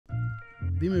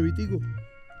Dime, Vitico.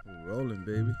 We're rolling,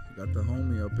 baby. Got the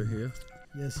homie up in here.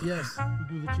 Yes. We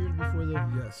do the cheers before the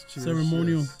cheers,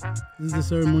 ceremonial. Cheers. This is the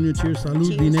ceremonial cheers. Salud,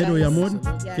 Cheers, dinero y guys. amor.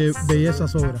 Yes. Que belleza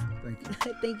sobra. Thank you.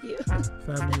 Thank you.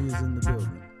 Family is in the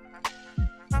building.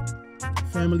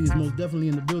 Family is most definitely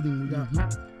in the building. We got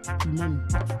money.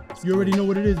 You already know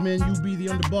what it is, man. U.B, the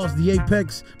underboss, the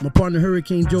apex. My partner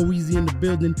Hurricane Joe-EZ in the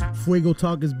building. Fuego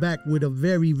Talk is back with a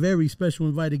very, very special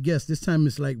invited guest. This time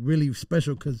it's like really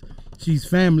special because she's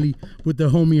family with the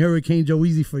homie Hurricane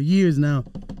Joe-EZ for years now.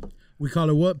 We call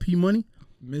her what? P Money?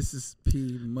 Mrs.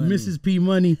 P Money. Mrs. P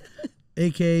Money,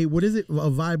 a.k.a. what is it? A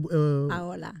vibe?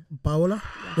 Paola. Paola?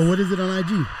 Yes. But what is it on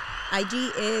IG? IG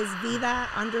is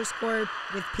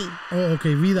vida_with P. Oh,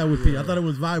 okay, Vida with P. I thought it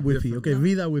was Vibe with P. Okay,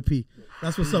 Vida with P.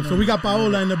 That's what's up. So we got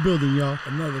Paola in the building, y'all.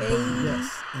 Another Hey. one.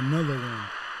 Yes, another one.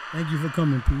 Thank you for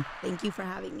coming, P. Thank you for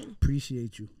having me.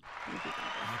 Appreciate you. Thank you.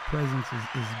 Your presence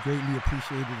is greatly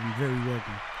appreciated and very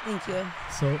welcome. Thank you.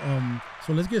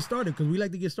 So let's get started because we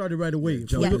like to get started right away. Yeah,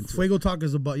 jump into Fuego Talk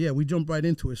is about, we jump right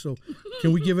into it. So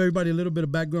can we give everybody a little bit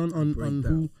of background on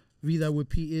who Vida with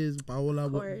P is, Paola,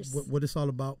 what it's all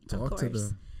about? Talk to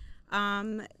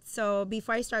them. So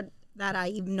before I start that,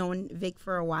 I've known Vic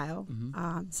for a while.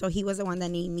 So he was the one that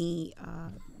named me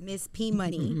Miss P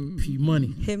Money P Money.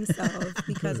 himself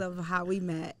because of how we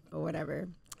met or whatever.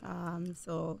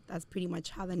 So that's pretty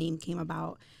much how the name came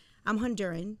about. I'm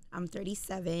Honduran. I'm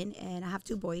 37 and I have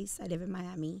 2 boys. I live in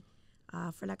Miami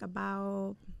for like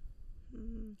about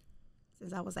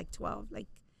since I was like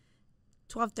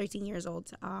 12, 13 years old.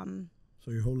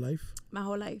 So your whole life? My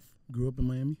whole life. Grew up in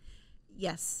Miami?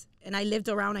 Yes. And I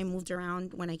moved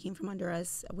around. When I came from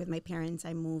Honduras with my parents,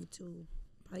 I moved to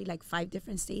probably like 5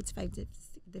 different states.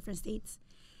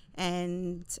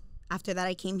 And after that,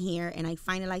 I came here and I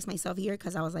finalized myself here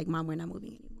because I was like, Mom, we're not moving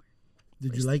anymore.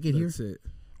 Did you like it here? That's it.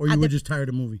 Or you were just tired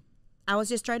of moving? I was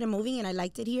just tired of moving and I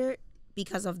liked it here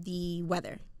because of the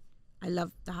weather. I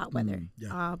love the hot weather.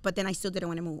 Yeah. But then I still didn't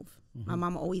want to move. My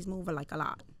mom always moved like a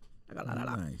lot.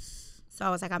 Nice. So I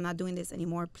was like, I'm not doing this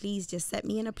anymore. Please just set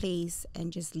me in a place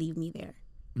and just leave me there.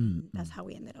 That's how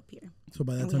we ended up here. So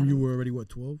by that time you were already, what,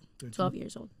 12? 13? 12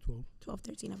 years old. 12.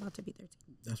 13, about to be 13.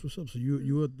 That's what's up. So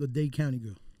you were the Dade County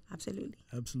girl. Absolutely.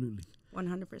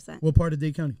 100%. What part of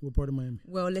Dade County? What part of Miami?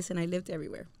 Well, listen, I lived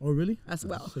everywhere Oh, really? as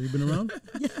well. So you've been around?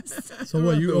 Yes. So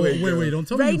what? Wait, don't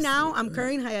tell me. Right now, I'm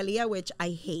currently in Hialeah, which I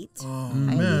hate. Oh,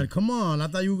 man, come on. I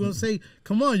thought you were going to say,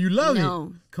 come on, you love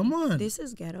it. Come on. This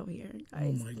is ghetto here, guys.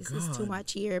 Oh, my this God. is too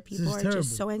much here. People are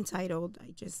just so entitled.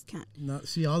 I just can't.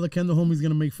 See, all the Kendall homies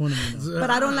going to make fun of me now. But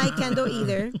I don't like Kendall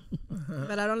either.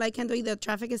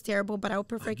 Traffic is terrible, but I would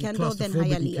prefer Kendall than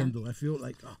Claustrophobic in Hialeah. Kendall.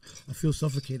 I feel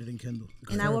suffocated in Kendall.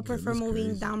 And I would prefer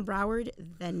moving down Broward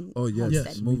than Homestead.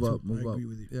 Yes. Move Me up. too. I agree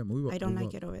with you. Yeah, move up. I don't move like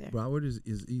up. it over there. Broward is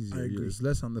easier. I agree. It's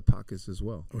less on the pockets as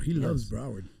well. Oh, he loves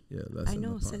Broward. Yeah, less I on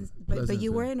know, the pockets. but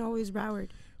you weren't always Broward.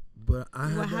 But I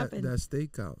What had happened? that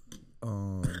stakeout.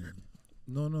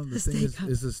 No, the thing is,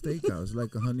 it's a stakeout. It's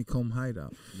like a honeycomb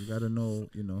hideout. You got to know,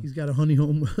 He's got a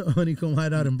honeycomb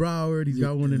hideout in Broward. He's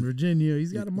got one in Virginia.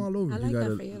 He's got them all over. I you like got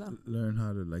that for you, though. learn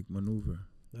how to maneuver.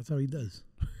 That's how he does.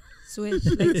 Switch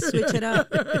it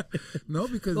up. No,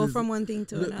 because Go from one thing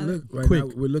to another. Look, right Quick.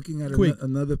 now we're looking at Quick.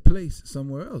 another place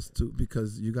somewhere else too,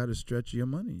 because you got to stretch your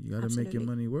money. You got to make your Absolutely.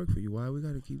 money work for you. Why we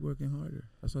got to keep working harder?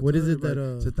 That's What is it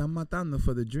that Se están matando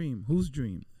for the dream. Whose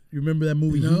dream? You remember that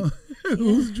movie? You know, Heat?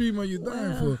 whose dream are you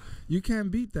dying Well. for? You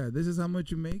can't beat that. This is how much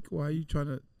you make. Why are you trying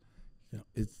to? Yeah.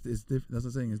 It's different. That's what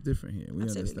I'm saying. It's different here. We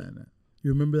Absolutely. understand that.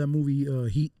 You remember that movie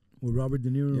Heat with Robert De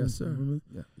Niro? Yes, sir. Remember?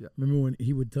 Yeah. Remember when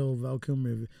he would tell Val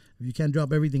Kilmer, if you can't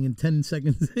drop everything in 10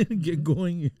 seconds and get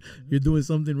going, you're doing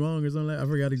something wrong or something like that? I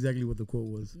forgot exactly what the quote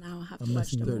was. Now I have I'm to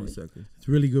watch the 30 movie. seconds. It's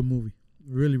a really good movie.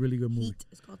 Really, really good movie. Heat.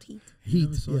 It's called Heat. Heat.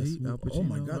 Never saw Yes. Heat. Al Oh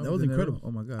my Pacino, God, that Robert was De Niro. incredible.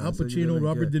 Oh my God. Al I said you Pacino, never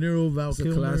Robert get De Niro, Val It's a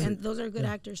Kilmer. classic. And those are good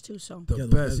actors too, so. The Yeah,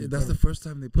 best. that's That's the first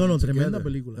time they put No, them tremenda together.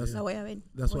 película. That's, La voy a ver.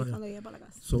 that's Hoy what. cuando llegue para la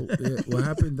casa. So what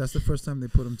happened? That's the first time they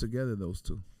put them together. Those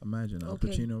two. Imagine Al Okay.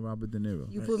 Pacino, Robert De Niro.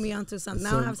 You put me onto something. Now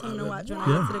So, I have something to watch when I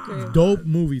Yeah. get to the crib. Dope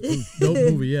movie too. Dope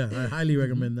movie. Yeah, I highly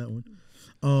recommend that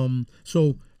one.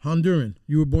 So Honduran.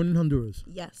 You were born in Honduras.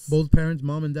 Yes. Both parents,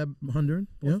 mom and dad, Honduran.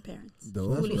 Yeah. Both parents.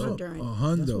 Those Fully are- Honduran. A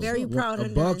hundo. Very proud A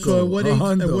Honduran. bucko. So at what A age? At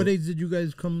hundo. what age did you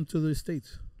guys come to the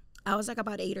States? I was like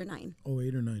about 8 or 9. Oh,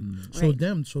 8 or 9. So Right.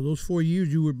 damn. So those 4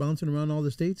 years you were bouncing around all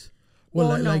the states. Well,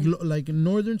 Well, like in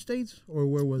northern states, or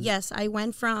where was it? Yes, I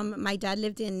went from, my dad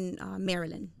lived in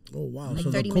Maryland. Oh wow. Like So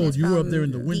the 30 cold. minutes You were up from there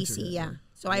in the winter. DC, yeah.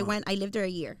 So I lived there a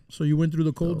year. So you went through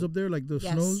the colds up there, like the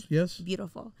Yes. snows. Yes.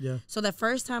 Beautiful. Yeah. So the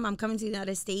first time I'm coming to the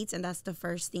United States, and that's the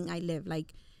first thing I live.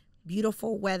 Like,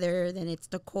 beautiful weather, then it's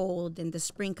the cold, then the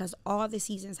spring, because all the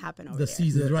seasons happen over The there.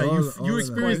 seasons, right? You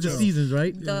experience the seasons,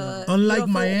 right? The unlike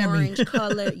beautiful Miami, orange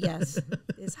color, yes,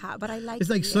 it's hot, but I like it's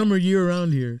like it, summer year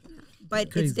round here.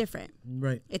 But it's different.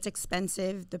 Right. It's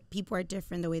expensive. The people are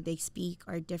different. The way they speak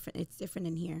are different. It's different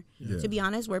in here. Yeah. To be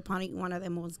honest, we're probably one of the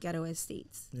most ghetto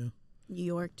estates. Yeah. New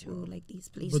York too, like these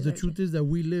places. But the truth is that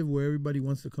we live where everybody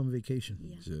wants to come vacation.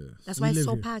 Yeah. Yes. That's why it's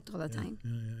so here. packed all the time.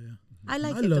 Yeah. I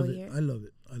like I it love though it. here. I love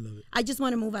it. I love it. I just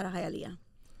want to move out of Hialeah.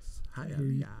 I hear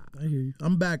you.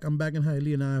 I'm back in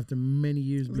Hialeah now after many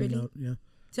years being Really? out. Yeah.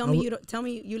 Tell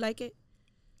me you like it.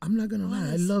 I'm not gonna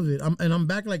lie, I love it. I'm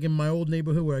back like in my old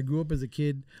neighborhood where I grew up as a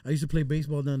kid. I used to play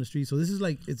baseball down the street, so this is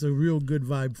like it's a real good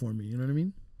vibe for me. You know what I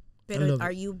mean? But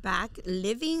are you back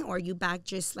living or are you back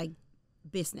just like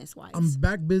business wise? I'm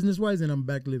back business wise and I'm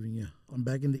back living. Yeah, I'm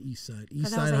back in the east side,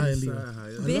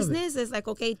 Hialeah. Business is like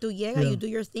okay, tú llegas, you do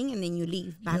your thing, and then you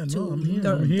leave back to I'm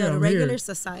here. the regular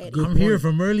society. I'm here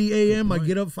from early a.m. I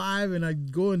get up 5 and I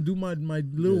go and do my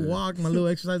little walk, my little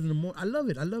exercise in the morning. I love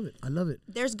it.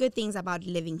 There's good things about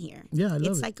living here. Yeah, I love it.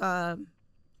 It's like a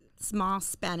small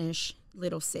Spanish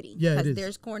little city. Yeah, it is. Because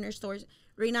there's corner stores.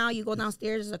 Right now, you go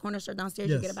downstairs, there's a corner store downstairs,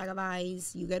 you get a bag of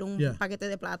ice, you get un paquete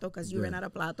de plato because you ran out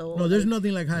of plato. No, there's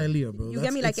nothing like Hialeah, bro. You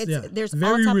get me? Like, there's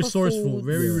very all type resourceful, of foods.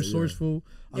 very resourceful.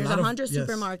 There's 100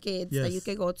 supermarkets that you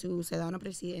can go to, Sedano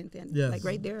Presidente, and like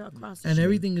right there across the and street.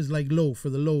 everything is like low for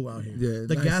the low out here. Yeah,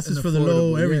 the nice gas is and for the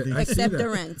low, affordable. everything. Yeah, except the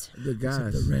rent. The gas.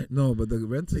 Except the rent. No, but the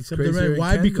rent is Except crazy. the rent.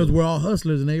 Why? Because we're all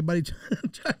hustlers and everybody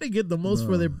trying to get the most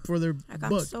for their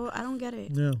buck. I don't get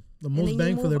it. Yeah, the most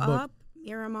bang for their buck.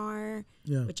 Miramar,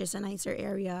 Yeah. which is a nicer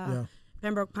area. Yeah.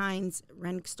 Pembroke Pines,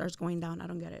 rent starts going down. I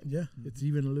don't get it. Yeah, it's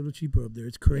even a little cheaper up there.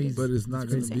 It's crazy. But it's not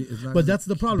going to be. But that's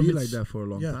the problem. Be like that for a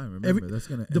long time. Remember, that's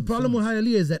going to. The problem with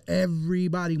Hialeah is that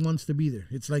everybody wants to be there.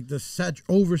 It's like the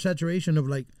oversaturation of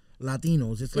like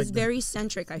Latinos. It's like very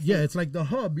centric, I think. Yeah, it's like the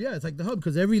hub. Yeah, it's like the hub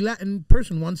because every Latin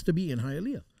person wants to be in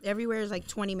Hialeah. Everywhere is like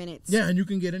 20 minutes. Yeah, and you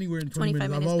can get anywhere in 20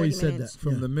 minutes. I've always said that.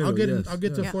 From the middle, I'll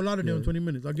get to Fort Lauderdale in 20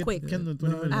 minutes. I'll get to Kendall in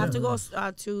 20 minutes. I have to go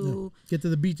to... Get to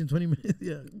the beach in 20 minutes.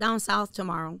 Yeah. Down south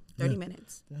tomorrow, 30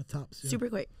 minutes. Yeah, tops. Yeah. Super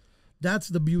quick. That's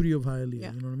the beauty of Hialeah.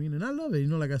 Yeah. You know what I mean? And I love it. You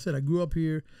know, like I said, I grew up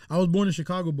here. I was born in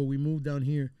Chicago, but we moved down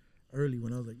here early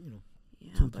when I was like,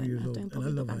 2-3 years old. And I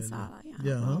love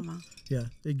Hialeah. Yeah,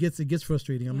 it gets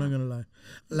frustrating. I'm not gonna lie.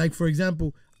 Like for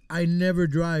example, I never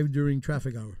drive during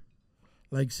traffic hour.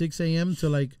 Like 6 a.m. to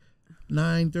like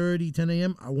 9:30, 10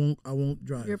 a.m. I won't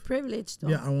drive. You're privileged, though.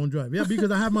 Yeah, I won't drive. Yeah,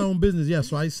 because I have my own business. Yeah,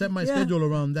 so I set my schedule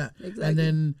around that. Exactly. And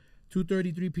then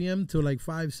 2:30, 3 p.m. to like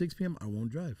 5, 6 p.m. I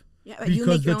won't drive. Yeah, but you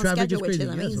make your own schedule, which is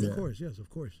amazing. Yes, of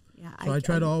course. Yeah, so I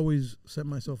try to always set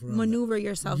myself around. Maneuver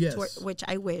yourself, which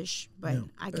I wish, but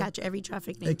I catch every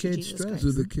traffic thing. Jesus Christ.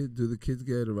 Do the kids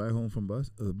get a ride home from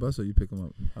bus, or you pick them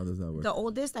up? How does that work? The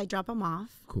oldest, I drop him off.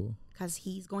 Cool. Because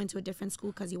he's going to a different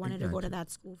school because he wanted to go to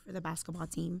that school for the basketball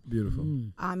team. Beautiful.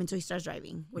 Until he starts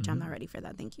driving, which I'm not ready for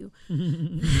that. Thank you.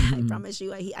 I promise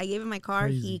you. I gave him my car.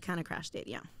 Crazy. He kind of crashed it.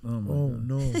 Yeah. Oh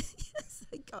no.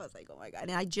 I was like, oh my God.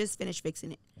 And I just finished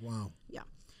fixing it. Wow. Yeah.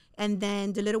 And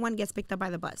then the little one gets picked up by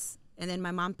the bus. And then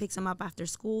my mom picks him up after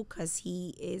school because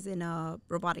he is in a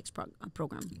robotics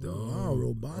program. Oh,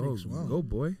 robotics. Wow. Go,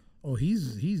 boy. Oh,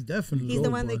 he's definitely. He's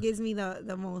the one that gives me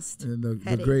the most. And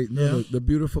the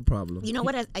beautiful problem. You know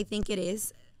what I think it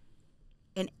is?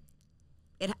 And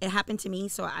it happened to me,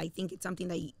 so I think it's something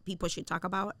that people should talk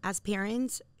about. As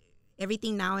parents,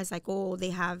 everything now is like, oh, they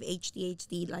have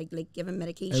ADHD, like give him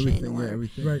medication.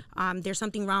 Everything. Right. There's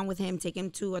something wrong with him. Take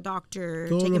him to a doctor.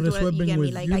 Todo take him to a, you get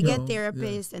me? Like, I get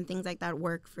therapists and things like that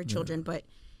work for children, but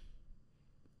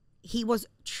he was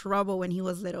trouble when he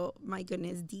was little. My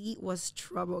goodness, D was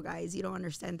trouble, guys. You don't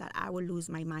understand that. I would lose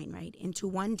my mind, right? Into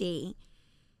one day,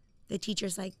 the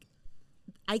teacher's like,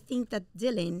 I think that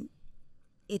Dylan,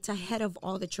 it's ahead of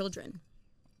all the children.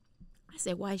 I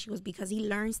said, why? She goes, because he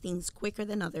learns things quicker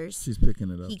than others. She's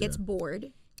picking it up. He gets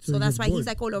bored. So that's why he's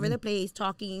like all over the place,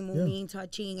 talking, moving,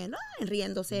 touching, and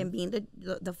riéndose and being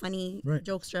the funny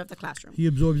jokester of the classroom. He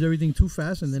absorbs everything too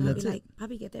fast, and then so that's like,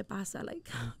 Papi, ¿qué te pasa? Like,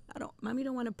 Mommy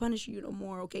don't want to punish you no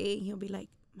more, okay? And he'll be like,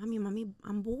 Mommy,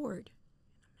 I'm bored.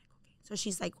 I'm like, okay. So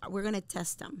she's like, we're going to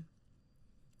test him.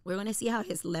 We're going to see how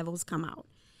his levels come out.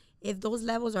 If those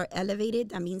levels are elevated,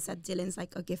 that means that Dylan's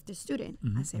like a gifted student.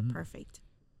 I said, perfect.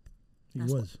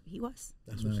 He was.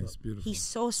 That's what's Nice, up. beautiful. He's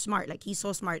so smart. Like, he's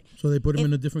so smart. So they put him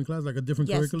in a different class, like a different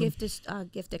curriculum?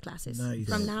 Gifted classes. Nice.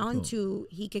 From now on Cool.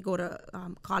 he could go to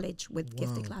college with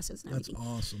gifted classes and That's everything.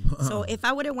 awesome. So if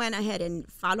I would have went ahead and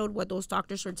followed what those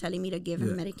doctors were telling me to give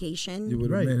him medication, You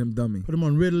would have Right. made him dummy. Put him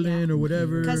on Ritalin or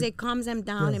whatever. because it calms them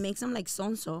down, Yeah. it makes him like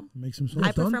sonso. Makes him so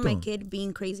I prefer my tonto. kid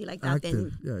being crazy like that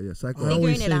Active. Yeah, I psycho. always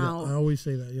figuring say it that. out. I always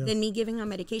say that, yeah. than me giving him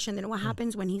medication. Then what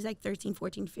happens when he's like 13,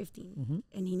 14, 15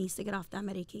 and he needs to get off that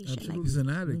medication? Absolutely. He's an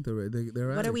addict already.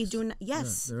 They're What are we addicts. doing?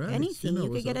 Yes, they're addicts. anything. You know You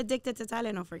could what's get up. addicted to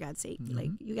Tylenol, for God's sake.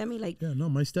 Like, you get me? Like, Yeah, no,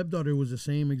 my stepdaughter was the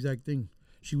same exact thing.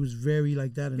 She was very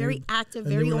like that. And very active,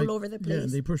 and they very were all like- over the Yeah, and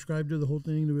place. they prescribed her the whole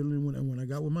thing. The Ritalin. And when I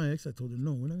got with my ex, I told her,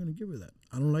 no, we're not going to give her that.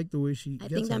 I don't like the way she I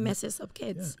gets think that on it. messes up Yeah,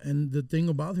 kids. and the thing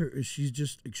about her is she's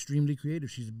just extremely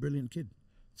creative. She's a brilliant kid.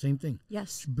 Same thing.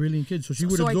 Yes. Brilliant kid. So she So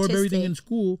would absorb everything artistic. in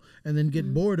school and then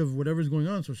get bored of whatever's going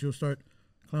on. So she'll start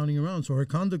clowning around. So her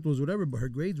conduct was whatever, but her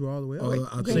grades were all the way up. Oh,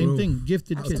 out the Same roof. thing.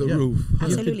 Gifted Out kid. the Yeah. roof. Gifted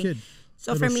Absolutely. kid.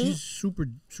 So But for no, me, she's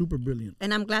super brilliant.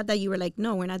 and I'm glad that you were like,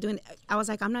 no, we're not doing it. I was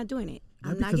like, I'm not doing it.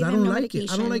 I'm not because giving I him don't no like medication.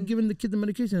 it. I don't like giving the kid the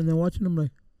medication and then watching him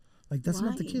like that's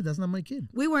not the Why? kid. That's not my kid.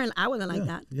 I wasn't like yeah.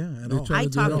 that. Yeah, at They all. try I to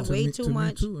do talked that to way me- too to me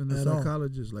much. too, and the At all.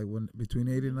 psychologist, like when between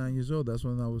 8 and 9 years old, that's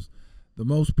when I was the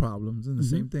most problems. And the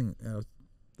same thing.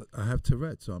 I have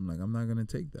Tourette, so I'm like, I'm not gonna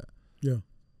take that. Yeah.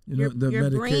 You Your, know, the your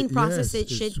brain medica- processes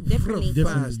yes, shit it's differently.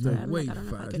 different, fast, yeah. I'm way like, I don't know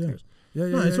if I fast. could Yeah. curse. Yeah,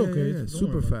 No, it's okay. Yeah, Don't super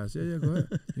worry about fast. Yeah, go ahead.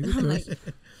 You can I'm curse. like,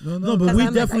 No, No, but 'Cause we I'm like,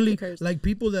 I definitely could curse. like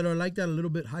people that are like that, a little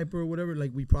bit hyper or whatever.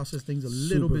 Like we process things a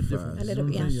little super bit different. fast. A little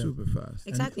bit, You know what I'm yeah. saying? Super fast.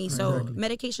 exactly. And- So Exactly.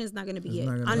 medication is not going to be It's it.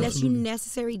 not gonna- Unless you Absolutely.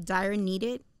 necessarily dire need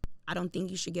it, I don't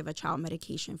think you should give a child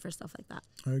medication for stuff like that.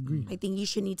 I agree. I think you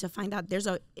should need to find out there's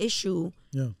a issue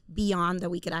Yeah. beyond that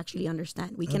we could actually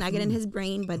understand. We cannot get in his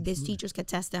brain, but these teachers could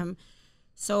test him.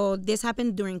 So this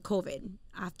happened during COVID.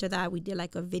 After that, we did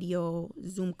like a video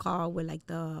Zoom call with like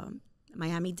the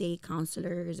Miami-Dade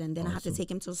counselors, and then I had to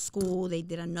take him to school. They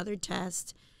did another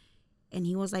test, and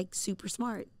he was like super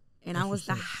smart. And I was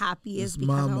the happiest It's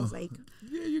because I mama. was like,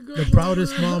 Yeah, you go. The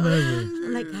proudest mom ever.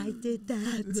 I'm like, I did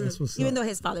that. That's what's Even up. though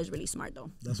his father's really smart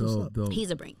though. That's what's up. Dope. He's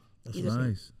a brain. That's He's a what's up.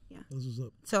 brain. Nice. That's what's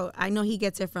up. So I know he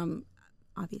gets it from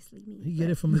obviously me. He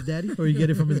get it from his daddy or he get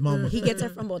it from his mama? He gets it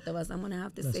from both of us. I'm gonna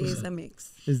have to That's say what's it's up. a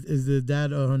mix. Is the dad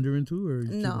Honduran too or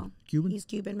No. Cuban? He's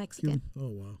Cuban Mexican. Cuban. Oh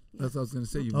wow. That's what I was gonna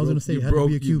say. You I was gonna broke- say you it had to broke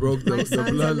be a you Cuban. broke the My son's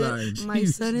a little- bloodline. My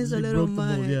son is a He little broke the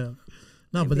mold, mud. yeah.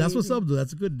 No, My but that's what's baby. up though.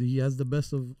 That's good. He has the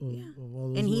best of all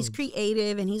those And he's worlds.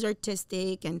 creative and he's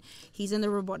artistic and he's in the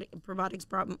robotics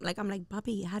problem. Like I'm like,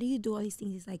 papi, how do you do all these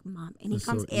things? He's like, mom, and he That's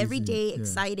comes so every easy, day yeah.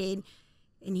 excited,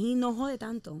 and he no jode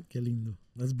tanto. Qué lindo.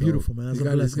 That's beautiful, man. That's He's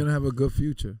a blessing. gonna have a good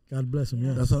future. God bless him.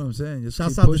 Yeah. That's what I'm saying. Just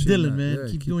Shouts keep out to pushing Dylan, that. man.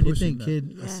 Yeah, keep doing your pushing thing, that.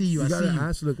 kid. I Yes. see you. You I gotta see you.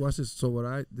 ask. Look, watch this.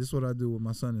 So this is what I do with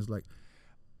my son is like,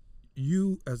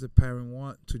 you as a parent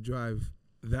want to drive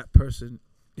that person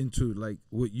into like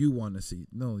what you want to see.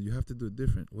 No, you have to do it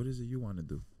different. What is it you want to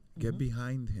do? Get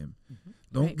behind him.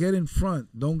 Don't Right. get in front.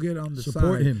 Don't get on the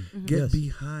Support side. him. Get Yes.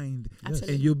 behind,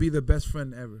 Absolutely. and you'll be the best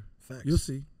friend ever. Facts. You'll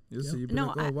see. You'll Yeah. see. You'll be No,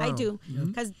 like, oh, wow. I do. Mhm.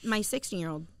 Because my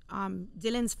 16-year-old,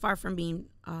 Dylan's far from being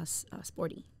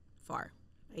sporty. Far.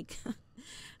 Like,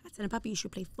 I said, Papi, you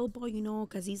should play football, you know,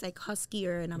 because he's like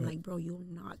huskier. And I'm like, bro, you'll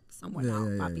knock someone Yeah, out,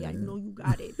 yeah, Papi. yeah, I yeah. know you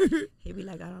got it. He'd be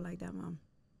like, I don't like that, mom.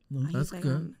 No, And That's he's like,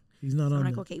 good. he's not So I'm on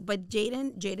like, that. okay. But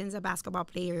Jaden's a basketball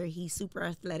player. He's super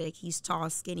athletic. He's tall,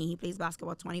 skinny. He plays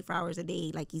basketball 24 hours a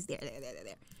day. Like, he's there.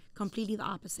 Completely the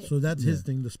opposite. So that's his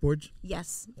thing, the sports.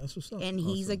 Yes. That's what's up. And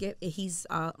he's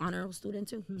a honorable student,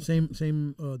 too. Same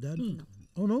dad. No.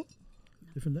 Oh no,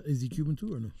 different. Is he Cuban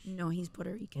too or no? No, he's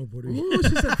Puerto Rican. Oh, Puerto Rican. Ooh, she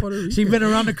said Puerto Rican. She been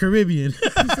around the Caribbean. She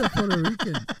said Puerto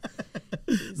Rican.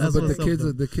 That's But what's the up,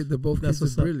 kids, though. both That's kids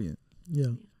what's are up. brilliant. Yeah,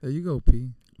 There you go, P.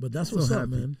 but that's So what's up,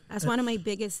 happy. man. That's one of my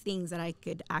biggest things that I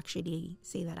could actually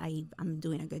say that I'm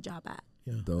doing a good job at.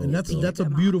 Yeah, Dope. and that's Being a a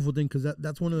good mom. beautiful thing because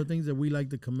that's one of the things that we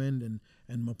like to commend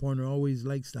and my partner always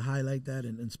likes to highlight that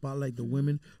and spotlight the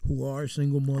women who are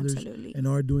single mothers Absolutely. and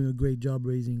are doing a great job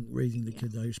raising the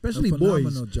kids out here, especially A boys,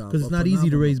 phenomenal job, because it's a not easy to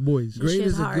phenomenal- raise boys. Great. Great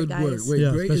shit's is a hard, good guys. word. Wait,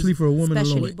 Yeah, great especially is, for a woman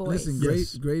Especially alone. boys. listen,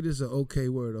 Yes. great is an okay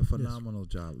word, a phenomenal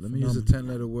job. Let me use a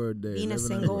Phenomenal. 10-letter word there. Being a 11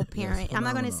 single letter. Yes, parent, I'm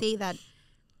not going to phenomenal. say that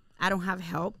I don't have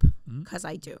help Mm-hmm. because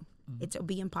I do. It'll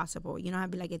be impossible. You know,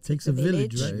 I'd be like, it Takes takes a a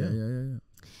village, village. right? Yeah.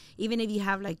 Even if you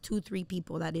have like 2-3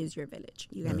 people, that is your village.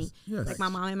 You get me? Yes. Like my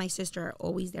mom and my sister are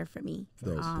always there for me.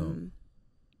 Dope, dope.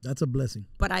 That's a blessing,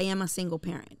 But I am a single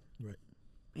parent. Right.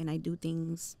 And I do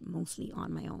things mostly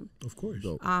on my own. of course.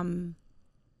 Dope.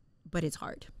 But it's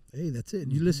hard. Hey, that's it.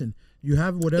 You listen. You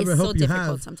have whatever it's help so you difficult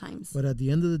have. sometimes. But at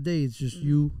the end of the day, it's just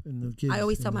you and the kids. I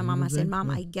always tell my mom, I said, Mom,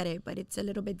 Yeah. I get it, but it's a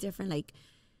little bit different. Like,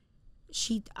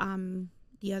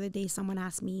 the other day, someone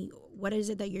asked me, what is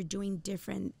it that you're doing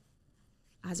different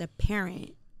as a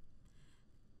parent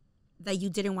that you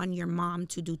didn't want your mom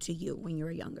to do to you when you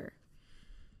were younger?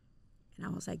 And I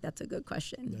was like, that's a good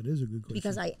question. That is a good question.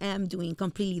 Because I am doing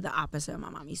completely the opposite of my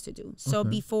mom used to do. So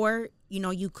before,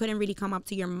 you couldn't really come up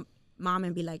to your mom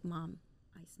and be like, Mom,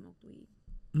 I smoked weed.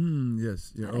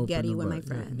 Yes, you're At a Getty open with about my it.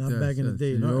 friends. Not back in the day.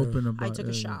 You're No. open about I took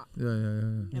a shot. Yeah.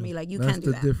 I mean, like, you That's can't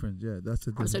do the that. difference. Yeah, that's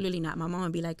the difference. Absolutely not. My mom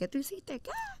would be like, ¿Qué tú hiciste?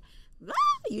 ¿Qué? Blah.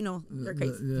 They're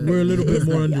crazy. Yeah. We're a little bit It's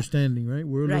more like, yeah. understanding, right?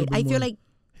 We're a little Right. bit I more feel like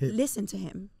hit. listen to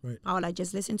him. Right. Paola,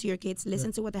 just listen to your kids.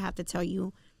 Listen to what they have to tell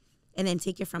you. And then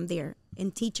take it from there.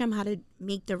 And teach them how to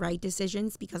make the right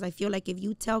decisions. Because I feel like if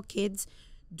you tell kids,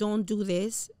 don't do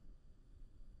this,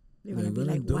 they're going to be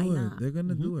like, do why it. not? They're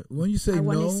gonna do it. When you say I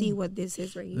want no, to see what this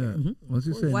is right here. Once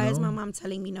you say Why no, is my mom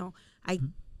telling me no? I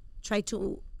try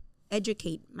to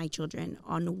educate my children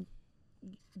on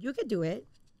you could do it.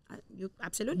 You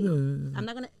absolutely. Yeah.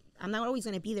 I'm not always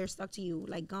gonna be there stuck to you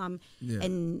like gum Yeah.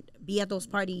 and be at those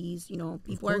parties.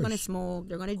 People are gonna course. smoke.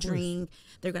 They're gonna drink.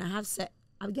 They're gonna have sex.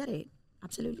 I get it.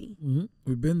 Absolutely.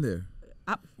 We've been there.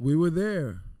 Up. We were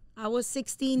there. I was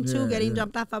 16 too, Yeah, getting yeah.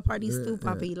 jumped off at parties Yeah, too,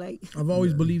 Papi. Like, I've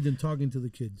always believed in talking to the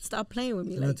kids. stop playing with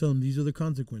me. And I Like, tell them these are the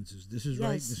consequences. This is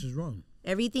right. Yes. This is wrong.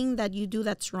 everything that you do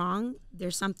that's wrong,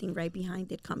 there's something right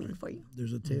behind it coming for you.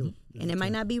 There's a tail. And it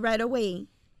might not be right away,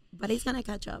 but it's gonna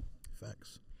catch up.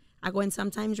 Facts. I go in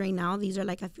sometimes right now. These are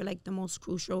like, I feel like the most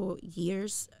crucial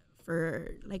years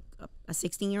for like a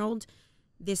 16-year-old.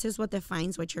 This is what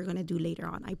defines what you're going to do later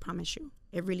on. I promise you.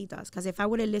 It really does. Because if I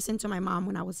would have listened to my mom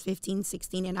when I was 15,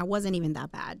 16, and I wasn't even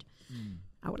that bad,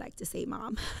 I would like to say,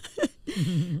 Mom,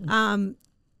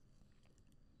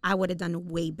 I would have done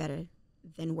way better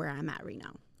than where I'm at right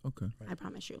now. Okay. I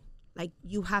promise you. Like,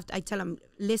 you have to, I tell them,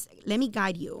 listen, let me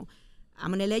guide you.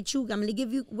 I'm going to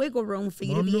give you wiggle room for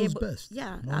you Mom to be knows able. best.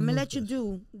 Yeah. Mom I'm going to knows let you best.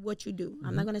 do what you do.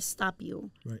 I'm not going to stop you.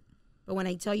 Right. But when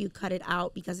I tell you cut it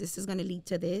out because this is going to lead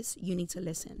to this, you need to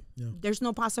listen. Yeah. There's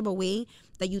no possible way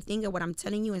that you think that what I'm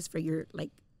telling you is for your, like,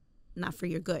 not for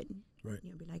your good. Right.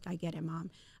 You'll be like, I get it,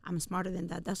 Mom. I'm smarter than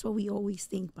that. That's what we always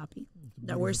think, Papi.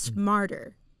 That we're beautiful thing.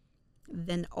 smarter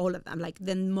than all of them, like,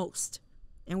 than most.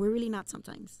 And we're really not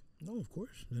sometimes. No, of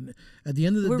course. And at the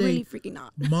end of the We're day, really freaking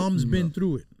not. Mom's been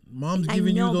through it. Mom's I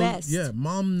giving you know those. best. Yeah,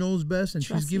 Mom knows best, and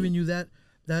Trust she's giving me. you that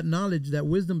knowledge, that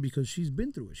wisdom, because she's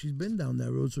been through it. She's been down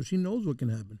that road, so she knows what can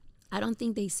happen. I don't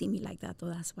think they see me like that, though.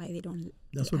 That's why they don't.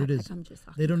 That's they what it act is. Like I'm just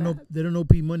They don't crap. know. They don't know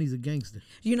P Money's a gangster.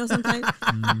 Sometimes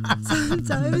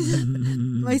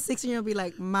my 16-year-old be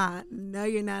like, Ma, no,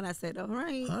 you're not. I said, all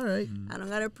right. All right. I don't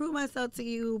got to prove myself to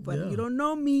you, but Yeah. you don't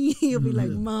know me. You'll be like,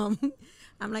 Mom.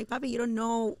 I'm like, Papi, you don't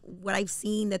know what I've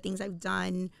seen, the things I've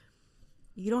done.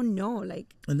 You don't know.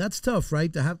 Like, And that's tough,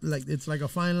 right? To have it's like a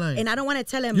fine line. and I don't want to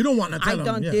tell him. You don't want to tell I've him.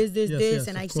 done Yeah. this, Yes,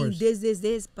 and of I've course. seen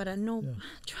this. But I know, Yeah.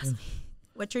 trust me,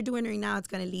 what you're doing right now, it's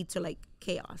going to lead to like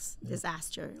chaos,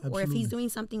 disaster. Or if Absolutely. he's doing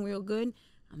something real good,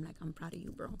 I'm like, I'm proud of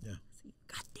you, bro. Yeah. So you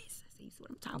got this. I say, you see what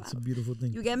I'm talking It's a about. beautiful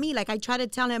thing. You get me? Like, I try to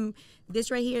tell him,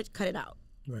 this right here, cut it out.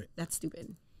 Right. That's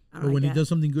stupid. I But don't when like he that. does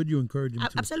something good, you encourage him too.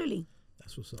 Absolutely.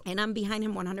 That's what's up. And I'm behind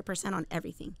him 100% on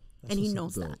everything. And he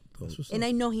knows that. That's what's And up.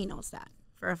 I know he knows that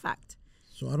for a fact.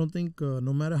 So I don't think,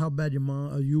 no matter how bad your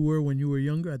mom you were when you were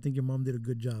younger, I think your mom did a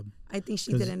good job. I think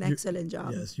she 'Cause did an you're- excellent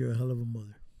job. Yes, you're a hell of a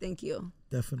mother. Thank you.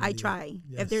 Definitely. I try.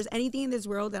 Yes. If there's anything in this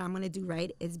world that I'm going to do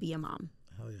right, it's be a mom.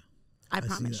 Hell yeah. I see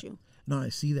promise that. you. No, I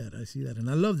see that. And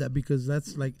I love that because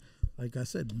that's like I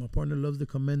said, my partner loves to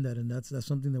commend that, and that's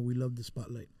something that we love to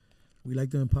spotlight. We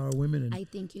like to empower women, and I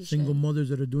think you single should. mothers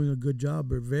that are doing a good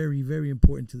job are very, very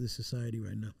important to this society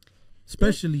right now,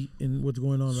 especially in what's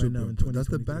going on right now in 2023. That's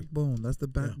the backbone. That's the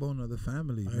backbone of the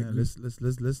family, I man. agree.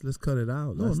 Let's cut it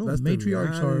out. No, that's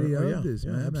matriarchs the reality are- of yeah, this,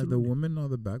 yeah, man. That the absolutely. women are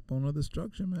the backbone of the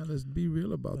structure, man. Let's be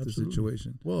real about Absolutely. the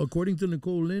situation. Well, according to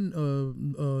Nicole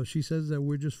Lynn, she says that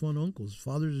we're just fun uncles.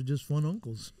 Fathers are just fun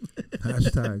uncles.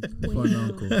 Hashtag fun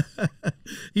uncle.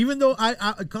 Even though I,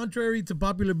 contrary to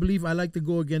popular belief, I like to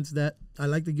go against that. I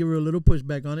like to give her a little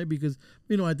pushback on it because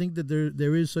I think that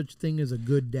there is such thing as a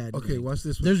good dad. Okay, watch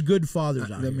this one. There's good fathers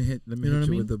out Let here. me hit You know you what I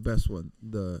mean? with the best one.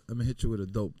 Let me hit you with a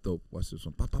dope. Watch this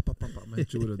one. Pop, pop, pop, pop, pop. I'm gonna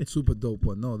hit you with a super dope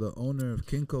one. No, the owner of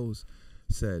Kinko's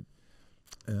said,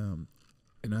 and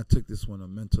I took this one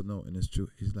on mental note, and it's true.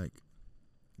 He's like,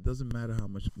 it doesn't matter how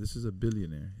much. This is a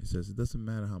billionaire. He says it doesn't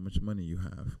matter how much money you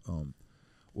have.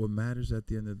 What matters at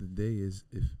the end of the day is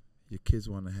if your kids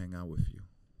want to hang out with you.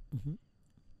 Mm-hmm.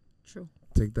 True.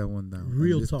 Take that one down.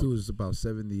 Real this talk. dude is about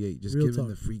 78. Just Real give him talk.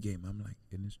 the free game. I'm like,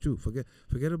 and it's true. Forget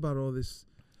about all this.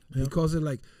 He Yep. calls it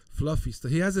like fluffy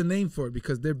stuff. He has a name for it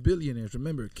because they're billionaires.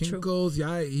 Remember, Kinko's.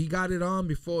 Yeah, he got it on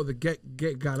before the get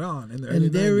got on. In the early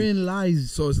And therein 90s.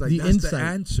 lies So it's like the that's insight. the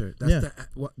answer.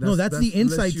 That's That's the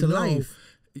insight lets you to know. life.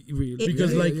 Really.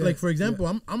 Because Yeah. like for example,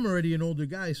 I'm already an older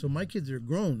guy, so my kids are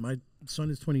grown. My son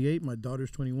is 28, my daughter's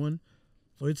 21.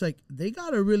 So it's like they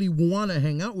gotta really want to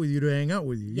hang out with you to hang out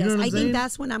with you. You Yes, know what I'm I saying? think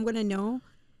that's when I'm gonna know.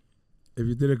 If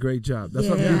you did a great job, that's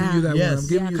what I'm Yeah. giving you that Yes. one. I'm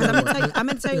giving you Because that one. I'm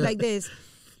gonna tell you like this.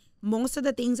 Most of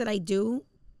the things that I do,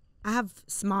 I have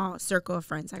small circle of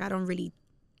friends. Like I don't really.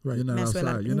 Right. You're not mess with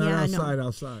outside. them. You're not Yeah, I know.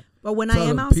 outside. But when Tell I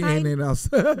am them, outside ain't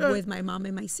outside. with my mom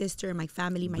and my sister and my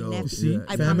family, my Dope. nephew, See, Yeah.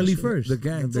 I family promise you. first. The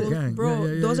gang, the gang. Bro,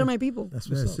 Yeah, those yeah. are my people. That's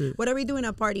what's That's up. it. What are we doing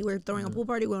at a party? We're throwing a pool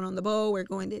party. We're on the boat. We're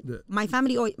going to. Yeah. My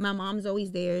family, my mom's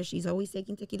always there. She's always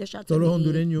taking tequila shots. Todo with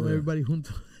me. hondureño, Yeah. everybody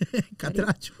junto.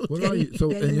 Catracho. What about you? So,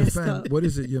 Getting and your messed fam, up what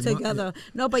is it? Your mom- Together.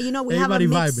 No, but you know, we Everybody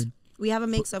have a mix. vibing. We have a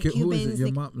mix of Who is Cubans. it?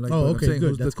 Your mom? Like, Oh, but I'm okay, saying, good.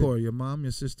 Who's the That's core? Your mom,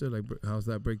 your sister? Like, how's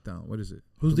that breakdown? What is it?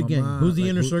 Who's the gang? mama? Who's the Like,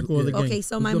 inner circle of the gang? Okay,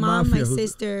 so Who's my the mom, mafia? my Who's-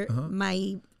 sister, Uh-huh.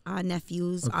 my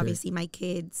nephews, Okay. obviously my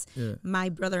kids, Yeah. my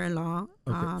brother-in-law.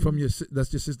 Okay. From your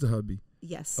that's your sister hubby.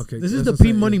 Yes. Okay. This is that's the what I'm P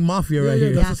saying, Money yeah. Mafia Yeah, right yeah,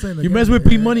 here. that's what I'm saying, the You gang. mess with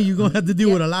P Money, you're gonna have to deal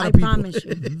Yeah, with a lot I of people. promise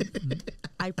you.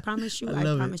 I promise you. I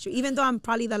love promise you. Even though I'm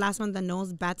probably the last one that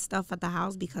knows bad stuff at the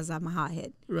house because I'm a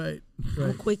hothead. Right. I'm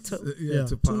Right. quick to Yeah. to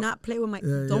do pop. not play with my.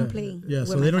 Yeah, don't yeah. play. Yeah, with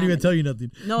so my they don't even family. tell you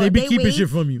nothing. No, they be keeping wait- shit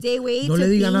from you. They wait No to le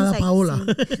diga things nada a like, Paola.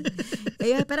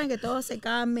 ellos esperan que todo se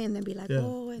calme and then be like, Yeah.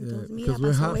 oh, entonces mira, Because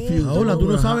we're pasó hot esto. fuse. Paola, tú no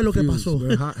We're sabes hot lo que fuse. pasó.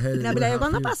 We're hot-headed. And I'll be We're like,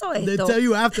 hot ¿cuándo fuse. pasó They esto? tell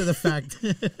you after the fact.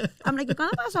 I'm like,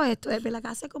 ¿cuándo pasó esto? They'll be like,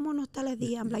 hace como unos tales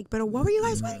días. I'm like, but what were you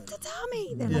guys waiting to tell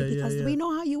me? They're Yeah, like, yeah, because yeah. we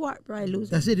know how you are, bro. I lose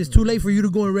That's it. it. It's too late for you to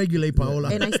go and regulate, Paola.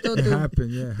 And I still It do.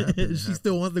 happened, yeah. It happened. She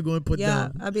still wants to go and put Yeah,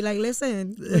 down. I'll be like,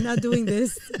 listen, we're not doing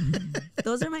this.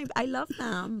 Those are I love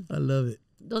them. I love it.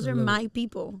 Those I are love my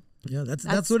people. Yeah, that's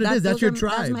what it is. That's those your are-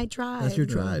 tribe. That's my tribe. That's your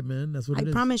tribe, man. That's what I it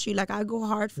is. promise you, like, I go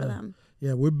hard for them.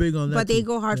 Yeah, we're big on that. But they too.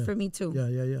 go hard Yeah. for me too. Yeah,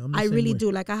 yeah, yeah. I'm the I same really way.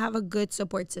 do. Like, I have a good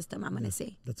support system, I'm going to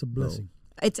say. That's a blessing.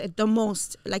 It's the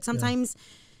most. Like, sometimes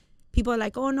people are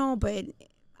like, oh, no, but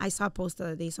I saw a post the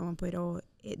other day. Someone put,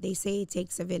 they say it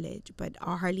takes a village, but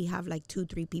I'll hardly have like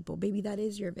 2-3 people. Baby, that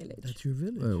is your village. That's your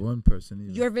village. One person.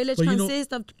 Even. Your village But you know-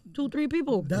 consists of 2-3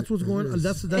 people. That's what's going on. is.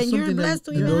 That's And something you're blessed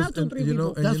that, to even yeah. have 2-3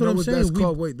 people. That's you what know I'm what saying. That's We-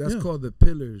 called. Wait, that's yeah. called the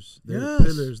pillars. They're Yes, the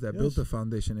pillars that built yes. the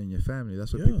foundation in your family.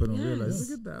 That's what Yeah. people don't Yes. realize.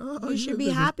 Look at that. Oh, You should be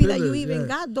there's happy that you pillars, even yeah.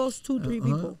 got those 2-3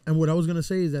 people. And what I was gonna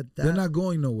say is that They're not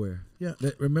going nowhere. Yeah.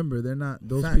 Remember, they're not.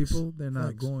 Those Facts. people, they're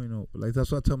not Facts. going nowhere. Like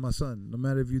that's what I tell my son. No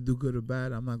matter if you do good or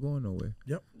bad, I'm not going nowhere.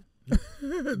 Yep.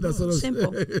 That's what I'm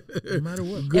Simple. saying. no matter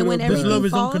what. And when This everything love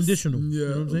is falls, unconditional. Yeah. You know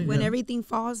what I'm saying? When yeah. everything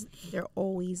falls, they're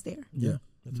always there. Yeah.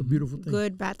 That's a beautiful thing.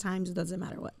 Good, bad times, doesn't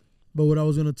matter what. But what I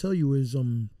was gonna tell you is,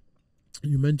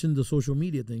 you mentioned the social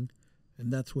media thing,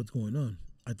 and that's what's going on.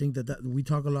 I think that we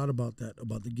talk a lot about that,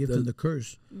 about the gift and the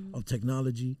curse of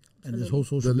technology and this whole The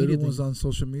social media little one's thing. on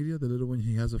social media. The little one,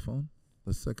 he has a phone.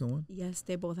 The second one. Yes,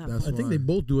 they both have. That's fun. I think they why.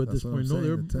 both do at That's this what I'm point. No, saying,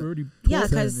 they're the tech- already Yeah, 10,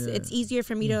 because yeah. it's easier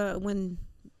for me to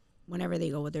whenever they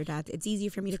go with their dad, it's easier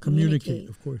for me to communicate, communicate.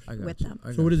 of course. I got with you. them.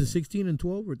 I So got what is you. it, 16 and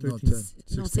 12 or 13? No, 10. No,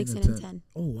 16 16 and 10.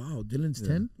 Oh wow, Dylan's Yeah.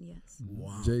 10. Yes.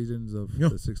 Wow. Jaden's of Yeah.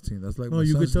 the 16. That's like No, my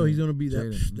you could son's tell name, he's gonna be that.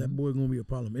 Jaden. That boy gonna be a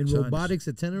problem in Challenge. robotics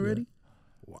at 10 already.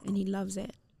 Wow, And he loves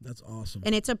it. that's awesome.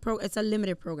 And it's a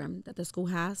limited program that the school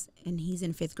has, and he's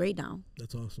in 5th grade now.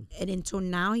 That's awesome. And until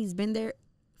now, he's been there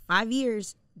 5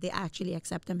 years. They actually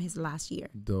accept him his last year.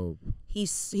 Dope. He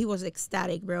was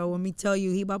ecstatic, bro. Let me tell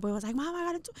you, my boy was like, "Mom, I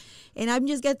got it." And I'm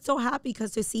just get so happy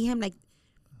because to see him, like,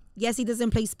 yes, he doesn't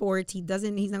play sports. He's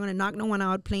not gonna knock no one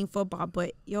out playing football.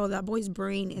 But yo, that boy's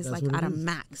brain is That's like what it at a is.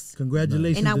 max.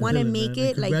 Congratulations. And I to wanna Dylan, make man.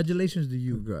 it, like, congratulations to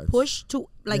you. Congrats. Push to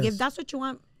Yes. if that's what you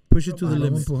want. Push it to the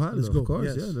Robotics. limit. Let's go. Of course,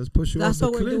 Yes. yeah. Let's push you That's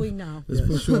off what the we're cliff. doing now. Let's Yes.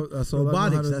 push you. That's all Robotics. I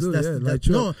know how to That's do. that's yeah, that, like,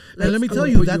 no. like, And let me I'm tell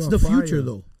gonna you, put that's on the fire. future,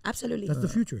 though. Absolutely. That's the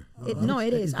future. No,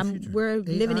 it is. It's the future. We're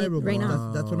living AI it right robots.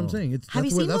 now. That's what I'm saying. It's Have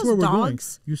that's you where, seen that's those where we're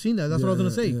dogs? going. You seen that? That's what I was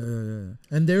gonna say.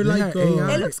 Yeah. And they're They like, got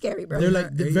AI. It looks scary, bro. they're like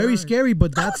AI. very scary,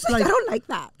 but I that's was like, like, I don't like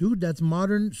that. dude, that's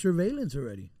modern surveillance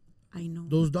already. I know.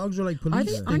 Those dogs are like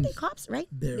police Aren't they things. cops, right?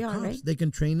 They're They are, cops. right? They can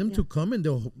train them Yeah. to come and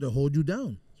they'll hold you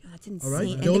down. Yo, that's insane. right?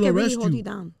 And They'll they can really arrest hold you. you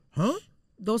down. Huh?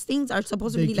 Those things are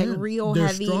supposed to They be like can. real They're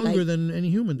heavy. stronger Like, than any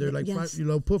human. They're like Yes.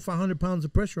 put 500 pounds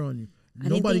of pressure on you, I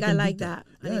didn't Nobody think I can like beat that.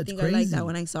 I Yeah, didn't it's think I liked crazy. that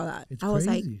when I saw that. It's I was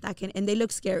crazy. like, that can, and they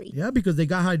look scary. Yeah, because they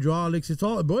got hydraulics. It's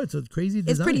all, bro. It's a crazy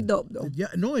design. It's pretty dope though. Yeah,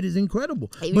 no, it is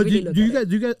incredible. I But really do look you at guys?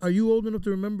 Do you guys? Are you old enough to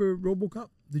remember RoboCop?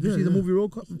 Did you Yeah, see the yeah. movie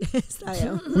RoboCop? Yes, I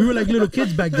am. We were like little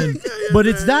kids back then. But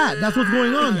it's that. That's what's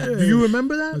going on. Do you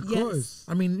remember that? Of Yes. course.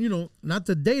 I mean, not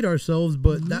to date ourselves,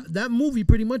 but that movie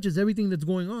pretty much is everything that's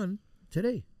going on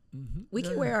today. We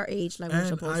can wear our age like we're And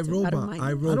supposed to. iRobot. I don't mind.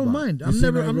 I don't mind. You I'm seen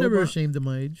never iRobot? ashamed of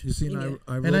my age. You seen Yeah.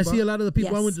 iRobot? And I see a lot of the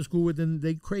people I Yes. went to school with, and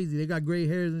they crazy. They got gray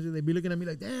hairs and shit. They be looking at me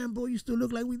like, "Damn, bro, you still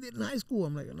look like we did in high school."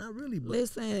 I'm like, "Not really, but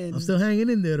Listen, I'm still hanging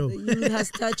in there though." the youth has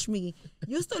touched me.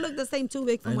 You still look the same too,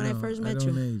 Vic, from when I first met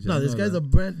you. No, this guy's a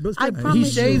brand. This I guy, he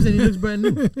promise shaves you. and he looks brand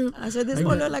new. I said, this I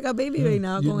one got- look like a baby right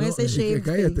now, con ese shaved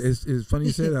face. It's funny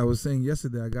you said that. I was saying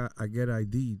yesterday I get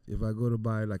ID'd if I go to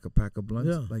buy like a pack of blunts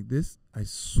Yeah. like this. I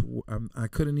swear I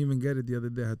couldn't even get it the other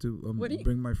day. I had to What do you-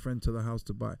 bring my friend to the house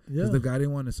to buy because Yeah. the guy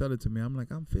didn't want to sell it to me. I'm like,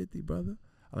 I'm 50, brother.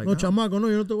 Like, No, chamaco, no,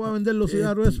 yo no te voy a vender los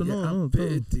cigarros, eso, no,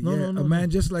 no, a man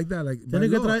just like that, like Tiene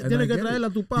que traerla a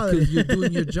tu padre. because you're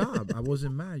doing your job. I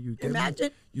wasn't mad. You get me? Imagine.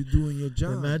 You're doing your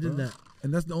job. Imagine bro. that.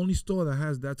 And that's the only store that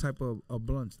has that type of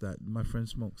blunts that my friend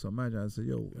smokes. So imagine I said,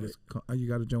 yo, you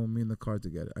got to join with me in the car to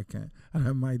get it. I can't. I don't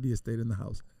have my idea. Stayed in the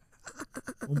house.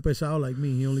 Un pesado like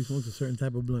me, he only smokes a certain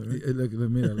type of blunt, right? Look,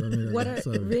 let me. What are,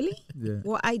 Sorry. really? Yeah.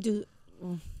 Well, I do.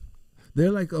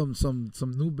 They're like some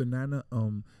new banana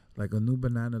like a new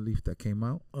banana leaf that came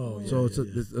out. Oh, So it's a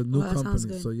new that sounds company.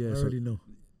 good. So yeah. I So already know.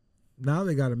 now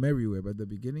they got them everywhere, but at the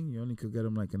beginning you only could get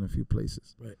them like in a few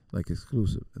places, Right. like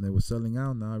exclusive, and they were selling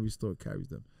out. Now every store carries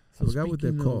them. So I forgot what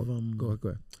they're speaking called. of, Go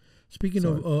ahead. Speaking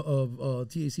Sorry. of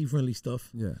THC friendly stuff,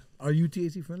 Yeah. are you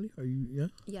THC friendly? Are you? Yeah.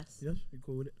 Yes, Yes. You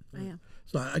cool with it? I am.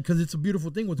 So because it's a beautiful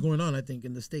thing what's going on, I think,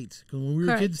 in the States. Because when we were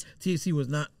Correct. kids, THC was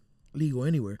not legal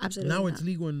anywhere. Absolutely Now not. it's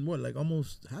legal in what, like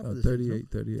almost half of the 38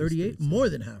 38, states, more yeah.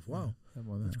 than half. Wow, Yeah,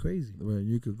 more than that's that. crazy. Where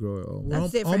you could grow it all.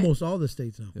 That's different. almost all the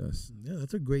states now. Yes. Yeah,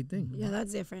 that's a great thing. Yeah,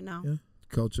 that's different now. Yeah.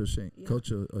 Culture Yeah.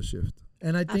 culture a shift.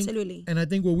 And I think, Absolutely. and I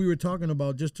think what we were talking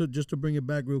about, just to bring it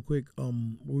back real quick,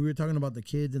 we were talking about the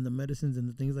kids and the medicines and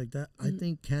the things like that. I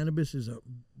think cannabis is a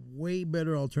way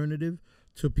better alternative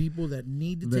to people that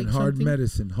need to Then take hard something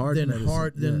medicine, hard than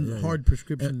medicine. hard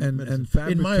prescription and medicine.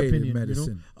 fabricated in my opinion, medicine.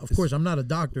 You know? Of course, I'm not a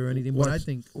doctor or anything, but I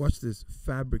think watch this.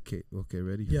 Fabricate. Okay,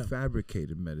 ready? Yeah.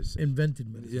 Fabricated medicine. invented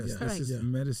medicine. Yes, yeah. Correct. this is Yeah.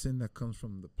 medicine that comes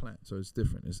from the plant, so it's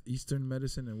different. It's Eastern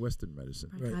medicine and Western medicine.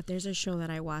 Oh my Right. God, there's a show that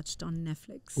I watched on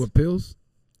Netflix. What pills?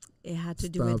 It had to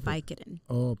do with Stop it. Vicodin.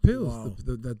 Oh, pills.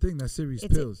 Wow. That thing, that series,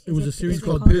 It's a- pills. It was a is series is it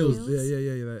called Pills. Pills.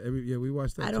 Yeah. We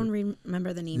watched that. I don't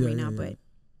remember the name Yeah, right now, yeah, yeah. but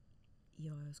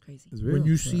yo, it was crazy. It's real. When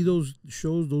you Yeah. see those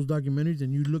shows, those documentaries,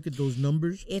 and you look at those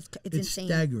numbers, It's it's insane.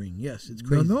 staggering. Yes, it's No,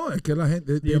 crazy. no, es que la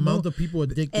gente. The amount of people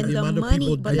addicted, And the the amount of money,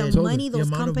 people but addicted. the money The those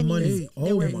amount of companies money.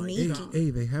 they Oh were my making. God. Hey,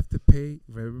 they have to pay.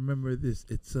 Remember this.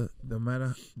 It's no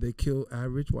matter they kill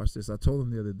average. Watch this. I told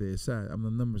them the other day. It's sad. I'm the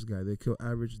numbers guy. They kill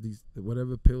average these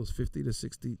whatever pills 50 to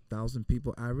 60,000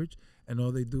 people average, and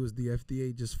all they do is the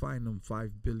FDA just fine them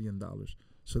 $5 billion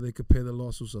so they could pay the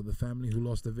lawsuits of the family who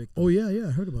lost the victim. Oh yeah,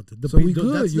 I heard about that. So we the-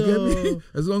 good. that's You get me? the-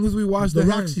 As long as we wash The the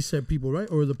Roxy hands. said people, right?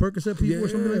 Or the Percocet people or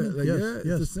something like that? like, yes, yeah,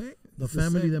 yes. it's the same. The It's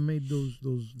family same. that made those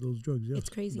drugs, yes. It's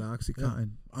crazy. The OxyContin.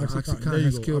 Yeah. Oxycontin. There OxyContin you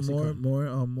has go, killed Oxycontin. more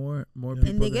Yeah. people.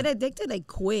 And they than- get addicted like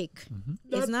quick. Mhm.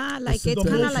 It's not like It's it's the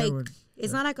kind of most like heroin.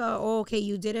 it's not like a okay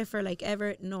you did it for like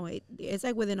ever. No, it's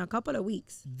like within a couple of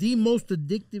weeks. The most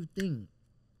addictive thing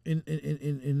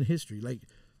in history. Like,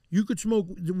 you could smoke.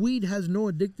 The weed has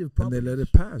no addictive and properties. they let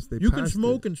it pass. They You can passed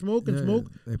smoke it. and smoke and Yeah,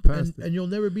 smoke, They passed it. and you'll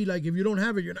never be like, if you don't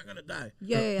have it, you're not gonna die.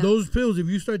 Yeah. Those pills, if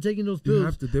you start taking those You pills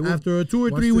have to. They were- after a 2 or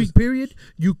watch 3 week this. period,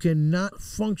 you cannot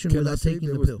function Can I without say taking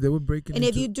they the was- pill. They were breaking. And if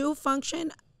into- you do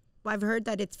function, I've heard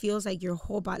that it feels like your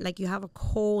whole body, like you have a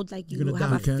cold, like You're you gonna have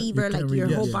die. a You can't- fever, you like can't your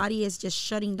read- whole yes. body is just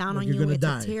shutting down Like on you're you. gonna It's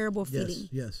die. a terrible Yes, feeling.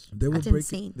 yes, they were That's breaking.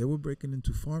 insane. They were breaking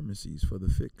into pharmacies for the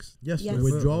fix. yes. Yes. The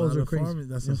withdrawals A lot are of crazy. pharma-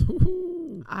 That's Yeah.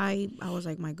 woo-hoo. I was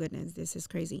like, my goodness, this is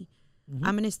crazy. Mhm.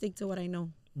 I'm gonna stick to what I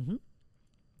know, Mhm.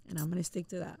 and I'm gonna stick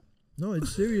to that. No,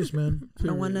 it's serious, man. I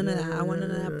don't want none of Yeah, that. I want yeah,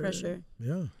 none of that yeah, pressure.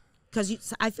 Yeah.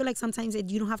 Because I feel like sometimes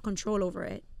you don't have control over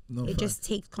it. No It fact. just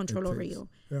takes control over takes. you.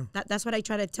 Yeah. That's what I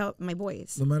try to tell my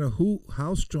boys. No matter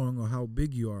how strong or how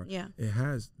big you are, Yeah. it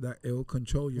has that. It will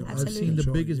control you. I've seen the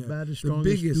Control you, biggest, yeah. baddest, The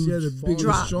strongest biggest, yeah, the dudes fall biggest,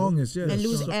 Drop. strongest, yeah. And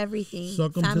lose Suck- everything.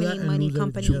 succumb to Family, that and money, lose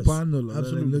company. everything. Yes. Chupándolo,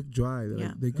 Absolutely. they look dry.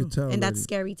 Yeah. They could tell. And that's already.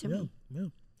 scary to Yeah, me. yeah.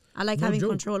 I like No having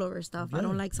joke. control over stuff. I Yeah.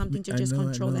 don't like something to I just know,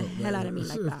 control the but hell out of me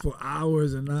like that. For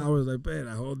hours and hours, like, man,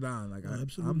 I hold down. Like,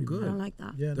 Absolutely, I'm good. I don't like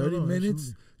that. Yeah, 30 no, minutes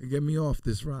absolutely. and get me off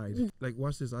this ride. Like,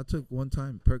 watch this. I took one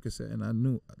time Percocet, and I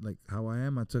knew, like, how I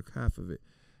am. I took half of it.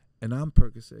 And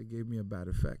Percocet gave me a bad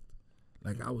effect.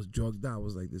 Like I was drugged out. I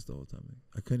was like this the whole time.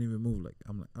 I couldn't even move. Like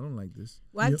I'm like I don't like this.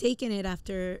 Well, I've taken it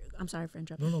after. I'm sorry for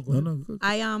interrupting. No, go ahead.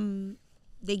 No.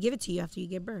 They give it to you after you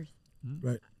give birth.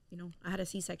 Right. You know, I had a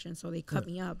C-section, so they cut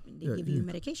me up and they give yeah. you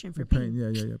medication for pain.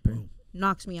 pain. Yeah, pain.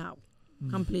 Knocks me out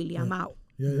completely. I'm out.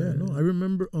 Yeah. No, I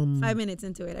remember. 5 minutes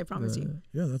into it, I promise you.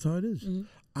 Yeah, that's how it is. Mm-hmm.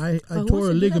 I But who tore wants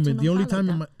a to do that to ligament. The only knock out time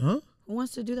like in my Who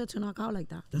wants to do that to knock out like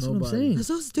that? That's what I'm Nobody. saying. That's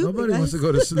so stupid. Nobody guys. wants to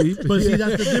go to sleep. But see,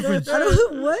 that's the difference. I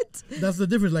don't, what? That's the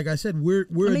difference. Like I said, we're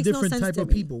That a makes no different sense type to of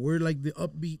me. people. We're like the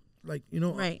upbeat, like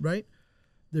Right.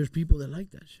 There's people that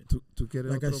like that shit. Tu quieres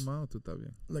Like otro más, tú estás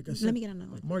bien. Like I said, Let me get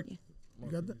another one. Mark, Yeah.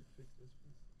 you got that?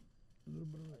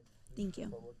 Thank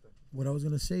you. What I was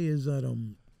gonna say is that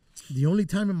the only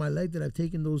time in my life that I've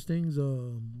taken those things,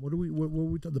 what we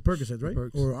the Percocets, right?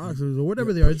 Percs. Or Oxys or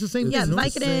whatever they are. It's the same Yeah, thing. no?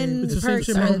 Vicodin, It's the same Percs,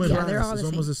 shit, are- Momma. yeah, they're all It's the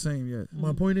almost the same. same. Yeah.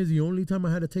 My point is, the only time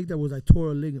I had to take that was I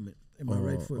tore a ligament in my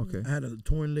right foot. okay. I had a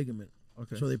torn ligament.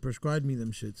 Okay. So they prescribed me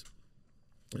them shits.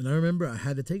 And I remember I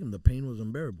had to take them. The pain was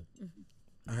unbearable.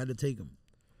 I had to take them.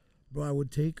 Bro, I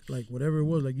would take like whatever it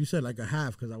was, like you said, like a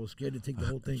half, because I was scared to take the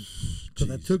whole thing.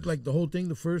 Because I took like the whole thing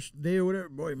the first day or whatever.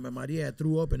 Boy, my Maria had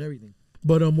threw up and everything.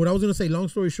 But what I was gonna say, long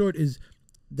story short, is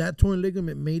that torn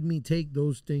ligament made me take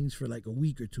those things for like a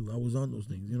week or two. I was on those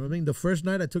things. You know what I mean? The first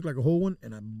night I took like a whole one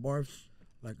and I barfed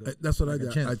like a, That's what like I a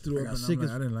did. champ. I threw up got and sick I'm like,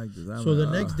 as- I didn't like this. I'm So the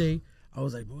like, next day I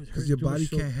was like, boy, because your body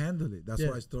can't handle it. That's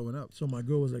Yeah. why it's throwing up. So my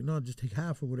girl was like, no, just take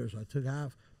half or whatever. So I took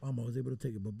half. I was able to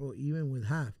take it. But bro, even with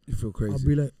half, You feel crazy. I'll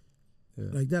be like, Yeah.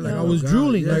 like that. Like Yo. I was God,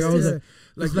 drooling. yes, Like I was yeah. like,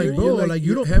 Like, it's like, you're bro, like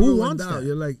you don't. heroin Who wants down. that?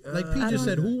 You're like, Like I Pete just don't-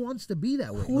 said, who wants to be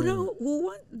that way? Who don't? Who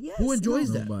want? Yes. Who enjoys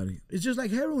no. that? Nobody. It's just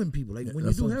like heroin people. Like Yeah, when you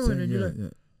that's do what I'm heroin saying, and you're yeah, like,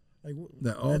 yeah. like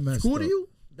They're all that's messed cool up. to you?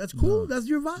 That's cool. No. That's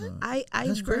your vibe. No. I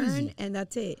That's burn crazy. and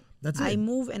that's it. That's I it.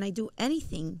 move and I do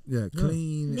anything. Yeah,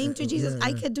 clean. Name to Jesus. Yeah, I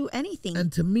yeah. could do anything.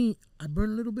 And to me, I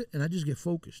burn a little bit and I just get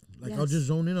focused. Like I'll Yes. just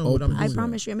zone in on what I'm Open. doing. I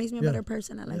promise you, it makes me a Yeah. better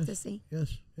person. I like Yes. to say.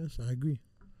 Yes, I agree.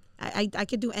 I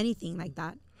could do anything like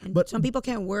that. And But- some people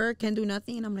can't work, can't do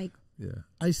nothing, and I'm like, Yeah.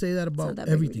 I say that about not that big of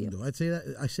a everything deal. though.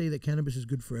 I say that cannabis is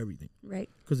good for everything. right.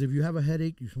 Because if you have a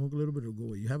headache, you smoke a little bit, it'll go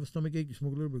away. You have a stomach ache, you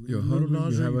smoke a little bit. You're a little hungry.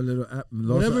 nausea, You have a little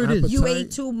loss Whatever of it is. You appetite.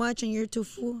 ate too much and you're too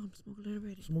full. I'm smoking a little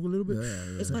bit. smoke a little bit. Yeah,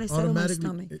 yeah. It's gonna settle my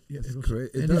stomach. It's crazy.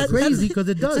 It And does. it's crazy because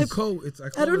it It's a does. coat.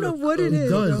 I I don't know what it It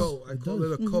is. does. I call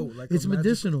it a coat. Like It's a magic-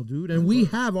 medicinal, dude. And we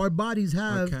have, our bodies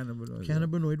have cannabinoid.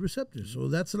 cannabinoid receptors. So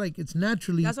that's like, it's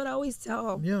naturally, That's what I always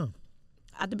tell. yeah.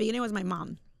 At the beginning, it was my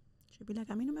mom. She'd be like,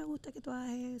 a mí no me gusta que tú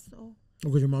hagas eso.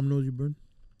 Because your mom knows you burn?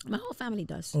 My whole family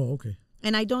does. Oh, okay.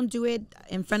 And I don't do it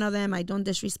in front of them. I don't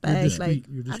disrespect. discreet. Like,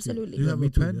 You're discreet. absolutely. You have me a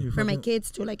too, pen? yeah. You For my fucking-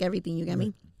 kids, too, like everything. You get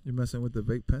me? You messing with the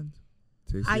vape pens?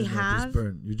 Tasty I or no? have. Just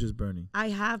burn. You're just burning. I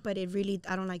have, but it really,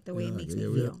 I don't like the way it Yeah, makes yeah, me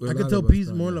we- feel. we- I A could lot tell of us Pete's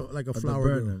don't, more yeah. like a The flower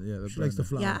burner, girl. yeah, the She likes the burner.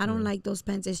 flower. Yeah, I don't like those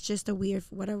pens. It's just a weird,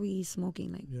 what are we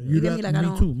smoking? Like, Yeah, you get me? Like, I me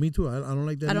don't, too. Me too. I don't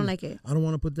like that. I don't either. like it. I don't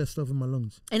want to put that stuff in my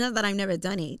lungs. And not that I've never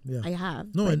done it. Yeah. I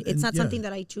have. No, but and- it's and not yeah. something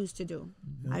that I choose to do.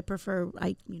 Yeah. I prefer,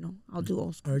 I'll do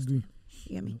old school. I agree.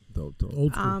 You get me? Dope.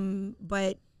 Old school.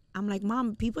 But I'm like,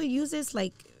 Mom, people use this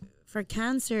like for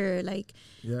cancer, like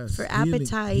Yes. for Healing-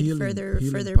 appetite, for healing- their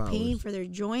healing pain, powers. for their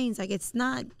joints. Like it's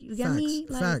not. You get Facts. me?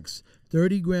 Like, Facts.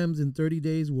 30 grams in 30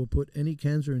 days will put any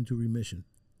cancer into remission.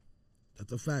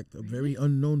 That's a fact. A very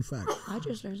unknown fact. I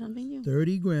just learned something new.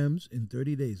 30 grams in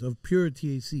 30 days of pure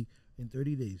THC in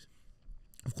 30 days.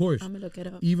 Of course, I'm gonna look it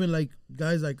up. even like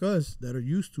guys like us that are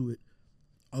used to it,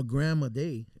 a gram a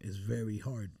day is very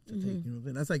hard to take. You know what I'm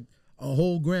saying? That's like a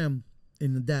whole gram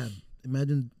in the dab.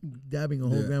 Imagine dabbing a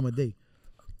whole Yeah. gram a day.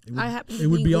 It would, I happen to it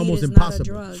would think be weed almost is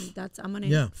impossible. Not a drug. That's I'm gonna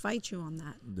Yeah. fight you on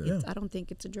that. Yeah. I don't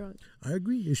think it's a drug. I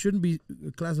agree. It shouldn't be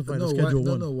classified No, as why? Schedule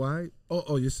No, 1. no. Why?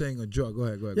 Oh, you're saying a drug. Go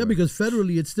ahead. Yeah, because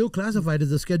federally it's still classified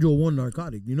as a Schedule 1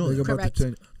 narcotic. You know They're that. about Correct. to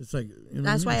change. It's like, you know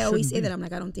That's what I why mean? I It always shouldn't say be. that. I'm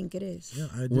like, I don't think it is.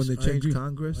 Yeah, When they I change agree.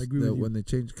 Congress, I agree with you. when they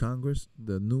change Congress,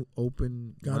 the new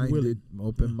God willing.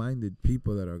 open-minded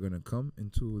people that are gonna come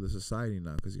into the society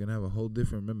now, because you're gonna have a whole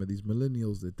different. Remember, these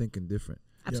millennials, they're thinking different.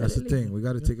 Absolutely. That's the thing. We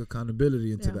got to take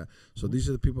accountability into Yeah. that. So these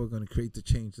are the people who are going to create the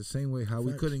change. The same way how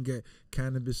we Facts. couldn't get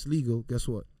cannabis legal. Guess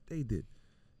what? They did.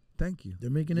 Thank you. They're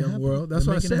making it Young happen. world. That's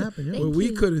They're what I making it said. happen, yeah. Thank What we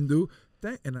you. couldn't do.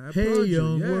 And I Hey, applaud you.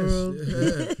 young Yes. world.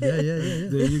 Yeah. yeah.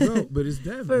 There you go. But it's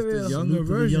them. For it's real. the Salute younger to the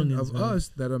version youngins, of man. us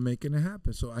that are making it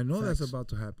happen. So I know that's Facts. about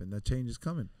to happen. That change is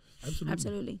coming. Absolutely.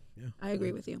 Absolutely. Yeah. I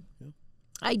agree with you. Yeah.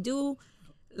 I do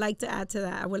like to add to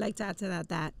that. I would like to add to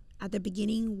that at the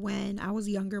beginning when I was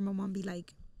younger, my mom be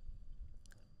like,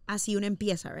 así uno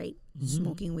empieza, right?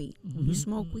 Smoking weed. When you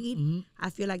smoke weed,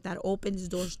 I feel like that opens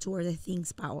doors to other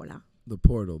things, Paola. The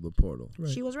portal.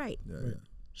 Right. She was right. Yeah, Right. yeah.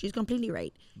 She's completely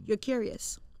right. You're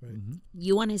curious. Right.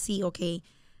 You want to see, okay,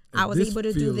 I was This able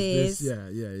to do feels this.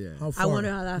 Yeah. How far? I wonder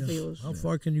how that feels. How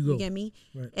far can you go? You get me?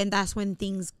 Right. And that's when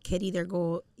things could either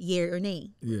go yay or nay.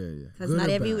 Yeah. Because Good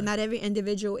or bad. not every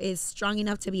individual is strong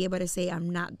enough to be able to say, I'm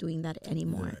not doing that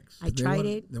anymore. I They tried want-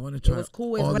 it. They want to try It was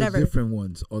cool. It's all whatever. the different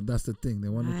ones. Oh, that's the thing. They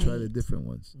want to try the Right. different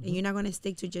ones. And you're not going to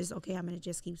stick to just, okay, I'm going to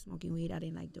just keep smoking weed. I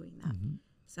didn't like doing that. Mm-hmm.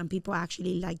 Some people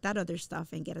actually like that other stuff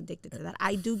and get addicted to that.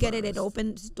 I do get it. It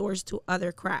opens doors to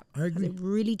other crap. I agree. It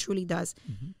really, truly does.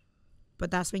 But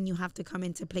that's when you have to come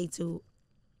into play to,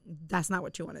 that's not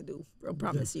what you want to do. I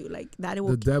promise you. Like, that it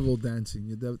will The devil dancing.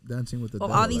 You're dancing with the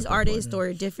devil. all these like artists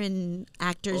or different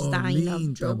actors dying lean,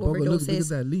 of drug tampoco. Look at overdoses.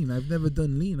 that lean. I've never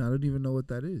done lean. I don't even know what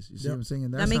that is. You see what I'm saying?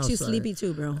 And That that's makes how you sad- sleepy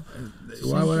too, bro.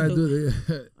 Why would I do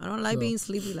that? I don't like So- being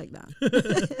sleepy like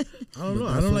that. I don't know.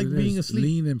 I don't like being asleep.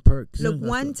 Lean and perks. Look, That's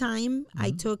one what- time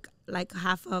I took like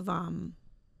half of a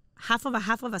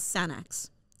Xanax.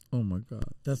 Oh my God.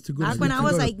 That's to go. Back to when sleep. I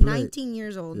was go to like play. 19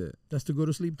 years old. Yeah. That's to go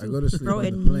to sleep I too. go to sleep Bro, on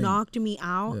it the plane. knocked me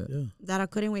out Yeah. Yeah. that I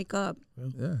couldn't wake up.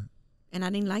 Yeah. And I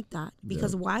didn't like that.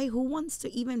 Because why? Who wants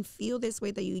to even feel this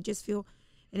way that you just feel?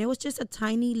 And it was just a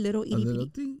tiny little A itty little bitty.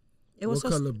 thing. It was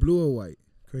What so color? Blue or white?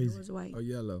 it Crazy. was white. Or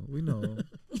yellow? We know.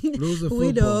 Blue's the football.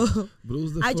 We know.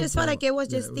 Blue's the I football. just felt like it was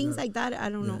just we things got- like that. I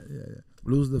don't know. Yeah.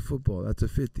 Blue's the football. That's a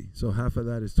 50. So half of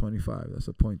that is 25. That's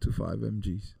a 0.25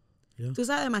 mgs. Tú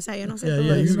sabes demasiado, yo no sé Yeah, todo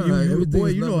yeah. eso. Boy,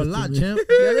 Everything's you know a numbers to lot, me. champ.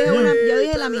 Yo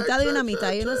dije la mitad de una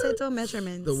mitad. Yo no sé todo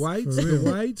measurements. The whites, For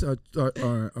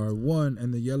real. are one,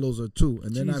 and the yellows are two,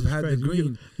 and then Jesus I've had Christ. the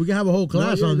green. We can have a whole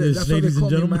class No, yeah, on this, that's why ladies they call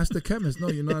and gentlemen. me master chemist. No,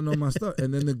 you know I know my stuff.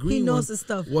 And then the He green one knows the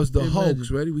stuff. was the Imagine. Hulks.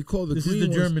 Ready? We call the This green is the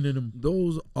ones- German in them.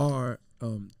 Those are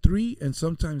 3, and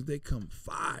sometimes they come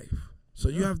 5. So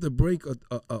you have to break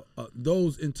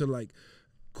those into like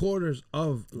quarters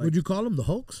of like Would you call them the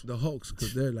Hulks? the Hulks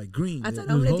because they're like green. Hasta They're-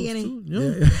 nombre Hulks tiene. too? yeah,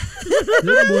 Yeah.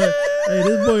 yeah.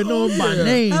 This boy know him by Yeah.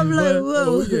 name. I'm like, but- whoa.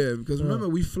 Oh yeah, because remember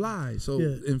we fly. So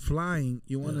Yeah. in flying,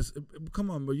 you want to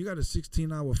come on, bro. You got a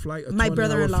 16-hour flight, a My 20-hour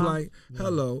brother-in-law. flight.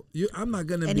 Hello, I'm not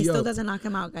gonna And be he still up. doesn't knock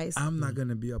him out, guys. I'm not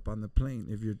gonna be up on the plane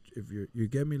if you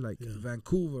get me like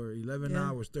Vancouver 11 Yeah.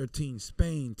 hours, 13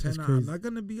 Spain 10 That's hours. crazy. I'm not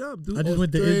gonna be up, dude. I just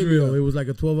went to Australia. Israel. It was like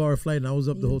a 12-hour flight, and I was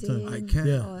up the You whole time. did? I can't.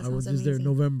 Yeah, Oh, that I was sounds just there in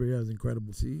amazing. November. Yeah, it was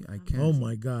incredible. See, I can't. Oh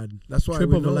my God, That's why trip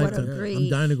we of a know What a lifetime. great- I'm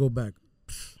dying to go back.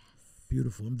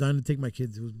 Beautiful. I'm dying to take my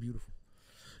kids. It was beautiful.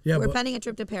 Yeah, We're but planning a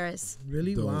trip to Paris.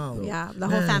 really, Dope, wow. dope. Yeah, the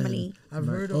whole Man, family. I've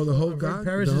Nice. heard. Oh, the whole I've heard gang?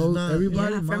 Paris The whole- is not.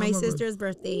 everybody? Yeah, for my Mama, but- sister's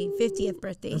birthday, 50th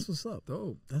birthday. That's what's up.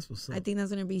 Dope. That's what's up. I think that's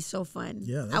gonna be so fun.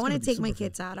 Yeah, that's I want gonna to be take my super fun.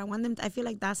 kids out. I want them. I feel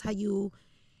like that's how you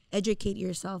educate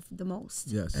yourself the most.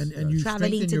 Yes. And yes. you Traveling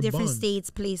strengthen to your different bond. states,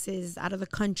 places, out of the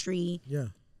country, Yeah,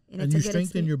 and, and it's a you good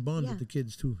strengthen your experience. bond Yeah. with the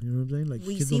kids too. You know what I'm saying? Like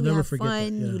We kids see, will we never have forget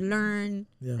fun. that. You Yeah, learn.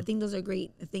 yeah, I think those are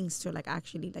great things to like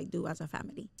actually like do as a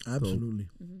family. absolutely,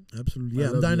 Mm-hmm. absolutely. I Yeah,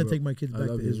 I'm love dying to Europe. take my kids I back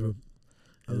love to Israel. Europe.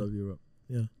 I Yeah. love Europe.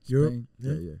 Yeah, Europe. Spain?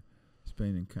 Yeah. Yeah.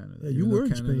 Spain and Canada. Yeah, you Even were though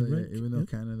in Canada, Spain, right? Yeah, even though Yeah.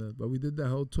 Canada, but we did that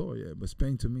whole tour, yeah. But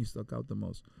Spain to me stuck out the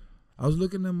most. I was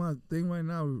looking at my thing right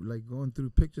now, like going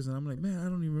through pictures, and I'm like, man, I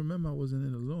don't even remember I was in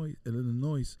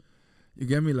Illinois. You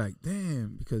get me, like,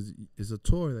 damn, because it's a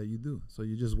tour that you do, so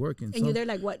you're just working. And you're there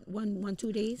like what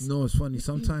 2 days? No, it's funny.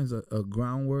 Sometimes a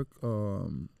groundwork,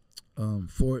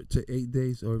 4 to 8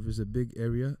 days, or if it's a big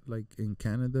area, like in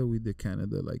Canada, we did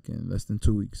Canada like in less than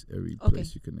 2 weeks. Every Okay.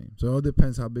 place you can name. So it all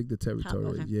depends how big the territory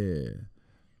okay. is. Yeah.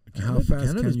 And Canada, how fast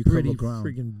Canada's can you pretty cover ground?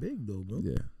 freaking big though, bro.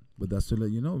 Yeah, but that's to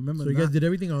let you know. Remember, So you guys not did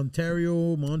everything: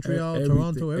 Ontario, Montreal, everything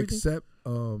Toronto, everything. except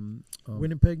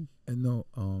Winnipeg. and no,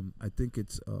 I think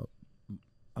it's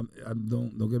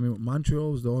don't get me wrong.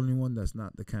 Montreal is the only one that's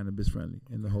not the cannabis friendly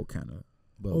in the whole Canada.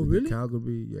 But Oh, we did really?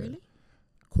 Calgary, yeah. Really?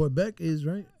 Quebec is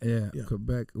right. Yeah, Yeah.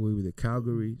 Quebec. We did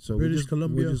Calgary. So British we just,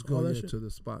 Columbia, we just go all that shit? to the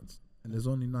spots. And there's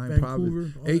only 9 Vancouver,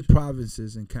 provinces, all that 8 shit.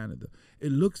 provinces in Canada.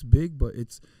 It looks big, but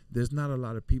there's not a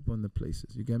lot of people in the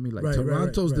places. You get me? Like Right, right,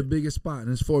 Toronto's right, the right. biggest spot,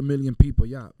 and it's 4 million people.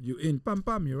 Yeah, you in, bam,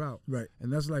 bam, you're out. Right.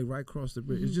 And that's like right across the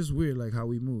bridge. Mm-hmm. It's just weird, like how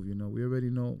we move. You know, we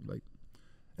already know, like,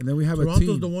 and then we have a Toronto's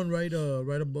team the one right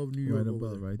above New York. right over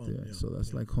above, there. right Boom, there. yeah, So that's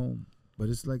yeah. like home, but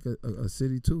it's like a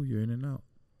city too. You're in and out.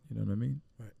 You know what I mean?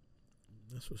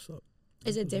 That's what's up.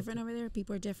 Is it different over there?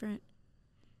 People are different.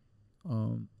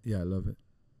 Yeah, I love it.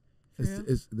 For real?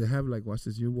 It's they have like, watch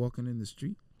this. You're walking in the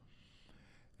street,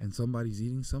 and somebody's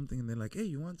eating something, and they're like, "Hey,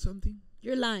 you want something?"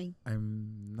 You're lying.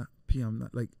 I'm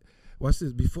not like, watch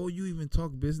this. Before you even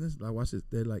talk business, like, watch this.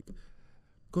 They're like,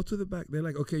 go to the back. They're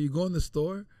like, okay, you go in the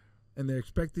store, and they're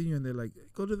expecting you, and they're like,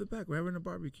 go to the back. We're having a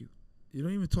barbecue. You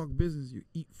don't even talk business. You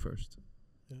eat first.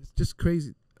 Yeah. It's just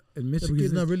crazy. in Yeah, Michigan,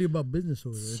 because it's not really about business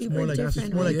over there. It's Super more like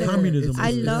different. it's Yeah, communism. I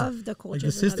over there. love the culture.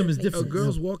 the system is a different.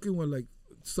 girl's walking with like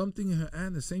something in her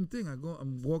hand, the same thing.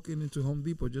 I'm walking into Home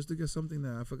Depot just to get something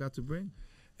that I forgot to bring,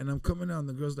 and I'm coming out, and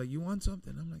the girl's like, "You want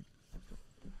something?" I'm like,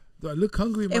 "Do I look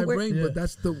hungry in my brain?" Yeah. But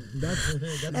that's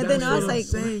And then I was what like,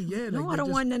 I'm saying. Yeah, no, like I don't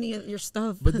want any of your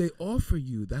stuff. But they offer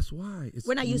you. That's why.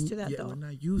 We're not used to that, yeah, though. We're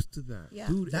not used to that, Yeah.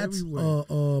 dude. That's everywhere.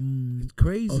 It's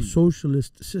crazy. a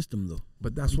socialist system, though.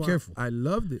 But that's Be why careful. I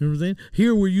loved it. You know what I'm saying?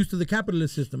 Here we're used to the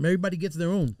capitalist system. Everybody gets their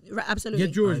own. Right, absolutely.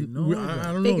 Get yours. I know that.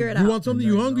 I don't Figure know. it You out. want something?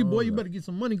 And You I hungry, know boy? You that. better get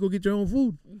some money. Go get your own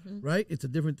food. Mhm. Right? It's a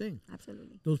different thing.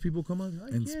 Absolutely. Those people come out.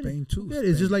 In Spain too. Yeah,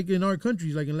 it's just like in our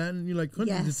countries, like in Latin, countries.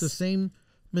 Yes. It's the same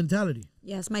mentality.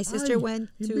 Yes, my sister went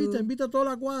to. Invita a toda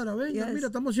la cuadra. Venga, Yes. mira,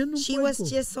 estamos haciendo un She was puerco.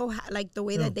 just so like the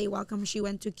way Yeah. that they welcome. She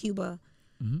went to Cuba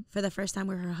Mhm. for the first time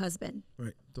with her husband.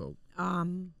 Dope.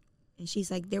 And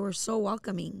she's like, they were so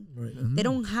welcoming. Right. Mhm. They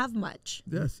don't have much,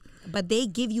 Yes. but they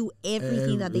give you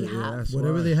everything that they Yeah, have. that's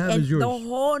Whatever why. they have And is yours. the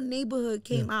whole neighborhood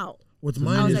came out. What's I I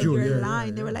mine was is like, yours. you're Yeah.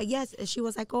 lying. They were like, yes. And she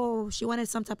was like, oh, she wanted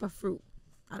some type of fruit.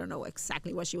 I don't know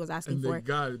exactly what she was asking And for. they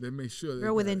got it. They make sure.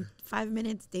 Girl, within 5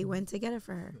 minutes, they went to get it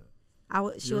for her.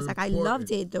 She You're was like, I important.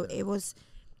 loved it. Though it was,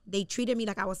 they treated me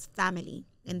like I was family,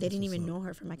 and they didn't what's even up. know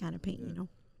her from my kind of paint, you know,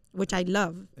 which I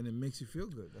love. And it makes you feel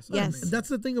good. That's Yes. What And that's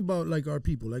the thing about like our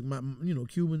people, like my,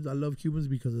 Cubans. I love Cubans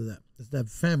because of that. It's that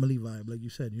family vibe, like you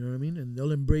said. You know what I mean? And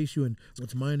they'll embrace you, and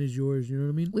what's mine is yours. You know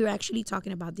what I mean? We were actually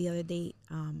talking about the other day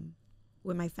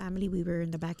with my family. We were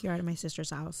in the backyard of my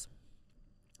sister's house,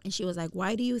 and she was like,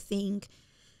 "Why do you think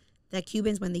that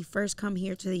Cubans, when they first come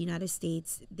here to the United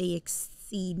States, they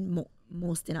exceed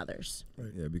most in others?"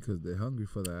 Yeah, because they're hungry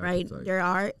for that. Right? appetite. There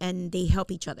are, and they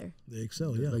help each other. They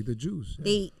excel. Yeah. Like the Jews.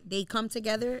 Yeah. They come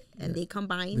together and they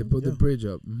combine. They put the Yeah. bridge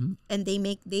up. Mm-hmm. And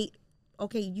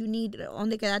okay, you need,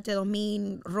 ¿dónde quedarte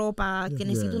dormir? Ropa, que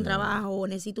necesito un Yeah. trabajo,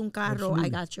 necesito un carro, I Absolutely.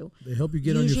 got you. They help you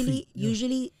get on your feet. Yeah.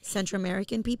 Usually Central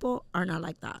American people are not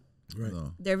like that. Right.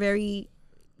 No. They're very,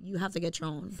 you have to get your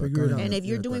own. Figure it out. And if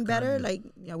you're Yeah, doing tacaño. better, like,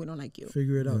 yeah, we don't like you.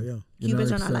 Figure it out. Yeah. You're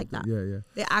Cubans are not like accepted. that. Yeah, yeah.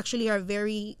 They actually are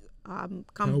very,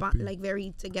 Helping. like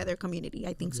very together community.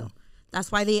 I think so.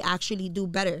 That's why they actually do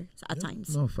better at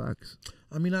times. No facts.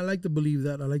 I mean, I like to believe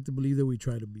that. I like to believe that we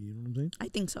try to be. You know what I'm saying? I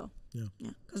think so. Yeah. Yeah.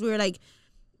 Because we were like,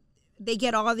 they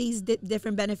get all these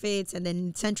different benefits, and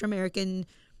then Central American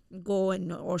go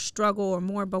or struggle or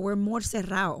more, but we're more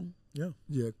cerrado. Yeah.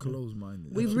 Yeah,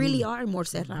 close-minded. We really are more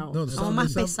cerrado. No, Somos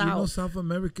más pesados. South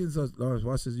Americans are,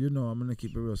 watch this, I'm going to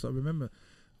keep it real. So remember,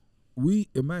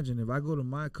 imagine if I go to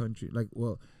my country, like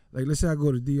let's say I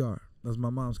go to DR. That's my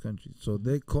mom's country. So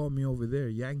they call me over there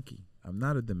Yankee. I'm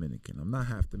not a Dominican. I'm not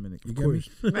half Dominican. You get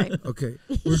me? Right. Okay.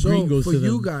 We're so gringos for to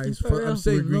you them. guys, For real. I'm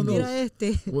saying, We're no.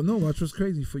 gringos. Well, no, watch what's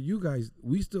crazy. For you guys,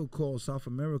 we still call South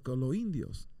America Los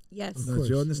Indios. Yes. Of Don't course.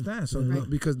 you understand? So Right.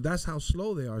 because that's how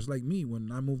slow they are. It's like me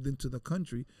when I moved into the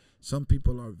country. Some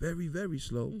people are very, very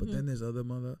slow, but then there's other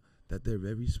mother that they're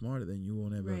very smarter than you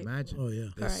won't ever Right. imagine. Oh yeah.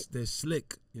 They're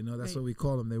slick, that's Right. what we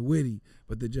call them. They're witty,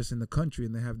 but they're just in the country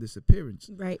and they have this appearance.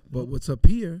 Right. But what's up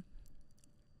here,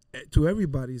 to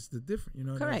everybody, is the different.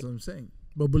 Correct. That's what I'm saying.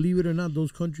 But believe it or not,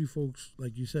 those country folks,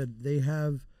 like you said, they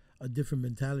have a different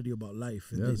mentality about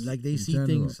life. And Yes, they in see general,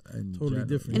 things in totally general.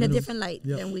 different. In you a know? different light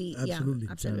Yeah, than we. absolutely.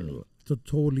 Yeah, absolutely. General. It's a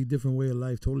totally different way of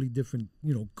life, totally different,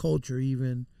 culture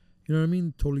even. You know what I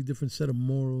mean? Totally different set of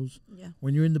morals. Yeah.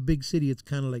 When you're in the big city, it's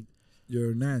kind of like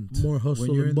You're an ant. more hustle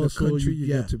When you're and in the bustle. country, you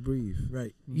yeah, get to breathe.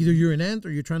 right. Either you're an ant or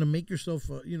you're trying to make yourself,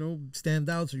 stand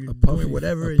out. So you're A puffy- doing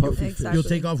whatever, a and puffy you'll, fish. you'll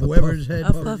take off A whoever's puff- head.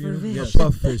 a puffer you know? fish. Yes. A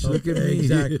puff fish. Look at me.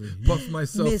 Exactly. Puff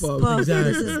myself Miss up. Puff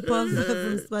Exactly. versus Puff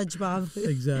from SpongeBob.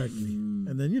 Exactly.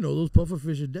 And then those puffer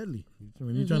fish are deadly. So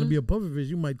when you're trying to be a puffer fish,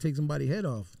 you might take somebody's head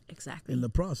off Exactly. in the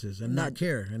process and not That-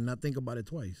 care and not think about it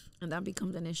twice. And that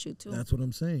becomes an issue too. That's what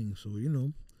I'm saying. So That's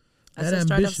that the start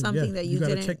of ambition, something that you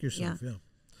gotta didn't. check yourself. Yeah.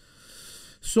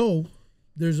 So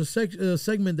there's a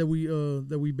segment that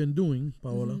we've been doing,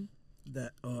 Paola,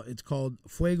 that it's called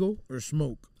Fuego or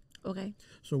Smoke. Okay.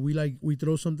 So we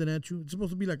throw something at you. It's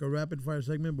supposed to be like a rapid fire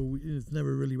segment, but it's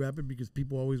never really rapid because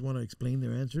people always want to explain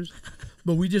their answers.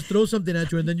 But we just throw something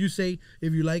at you, and then you say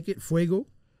if you like it, fuego,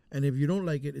 and if you don't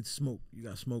like it, it's smoke. You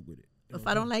got smoke with it. If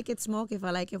I don't like it, smoke. If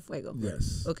I like it, fuego.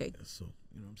 Yes. Okay. So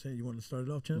you know what I'm saying. You want to start it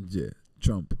off, champ? Yeah.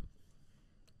 Trump.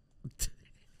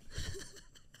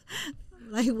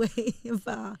 Like wait, if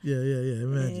Yeah.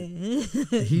 Imagine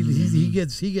he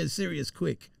gets serious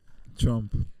quick.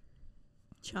 Trump.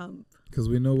 Trump. Because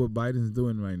we know what Biden's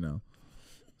doing right now.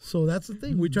 So that's the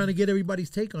thing. We're trying to get everybody's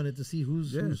take on it to see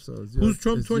who's So it's who's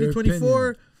Trump it's your 2024.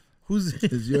 opinion. Who's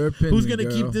It's your opinion. who's gonna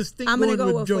keep girl. this thing I'm going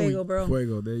gonna go with with Joey? fuego, bro.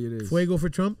 Fuego. There it is. Fuego for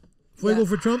Trump. Fuego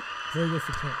for Trump? Fuego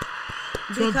for Trump.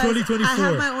 Trump Because 2024. I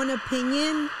have my own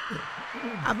opinion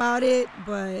about it,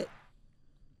 but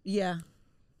yeah.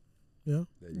 Yeah.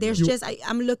 There's just,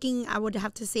 I would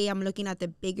have to say I'm looking at the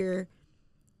bigger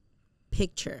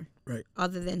picture. Right.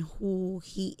 Other than who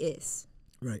he is.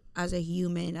 Right. As a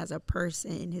human, as a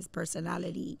person, his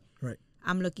personality. Right.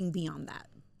 I'm looking beyond that.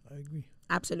 I agree.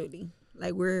 Absolutely.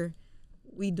 Like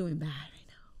we doing bad right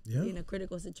now. Yeah. We're in a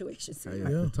critical situation. So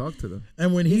Yeah. Talk to them.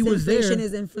 And when he was there, inflation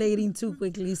is inflating too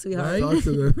quickly, sweetheart. Right? Talk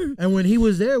to them. And when he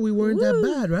was there, we weren't that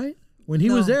bad, right? When he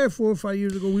was No. there 4 or 5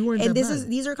 years ago, we weren't And that bad.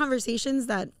 these are conversations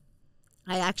that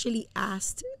I actually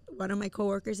asked one of my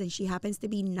coworkers, and she happens to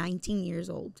be 19 years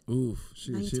old. Oof.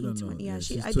 She 19, don't know. 20. Yeah,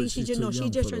 she's I too- think she she's just too no, she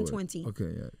young just for the turned word. 20.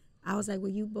 Okay, yeah. I was like, will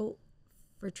you vote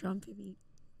for Trump if he?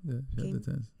 Yeah, she had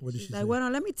the chance. What did She's she like, say? well,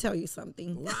 let me tell you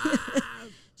something.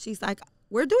 She's like,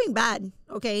 we're doing bad,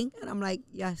 okay? And I'm like,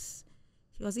 yes.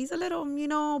 She goes, he's a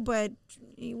little, but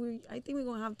I think we're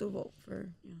gonna have to vote for.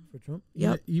 Yeah. For Trump?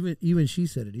 Yep. Even she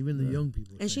said it. Even the young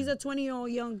people. And said she's it. a 20-year-old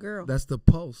young girl. That's the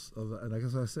pulse of, like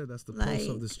as I said, that's the pulse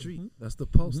of the street. That's the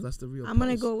pulse. That's the real. I'm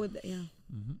gonna pulse. go with that. Yeah.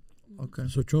 Okay.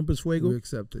 So Trump is Fuego? We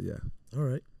accept it. Yeah. All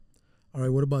right.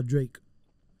 What about Drake?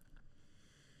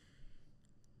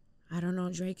 I don't know,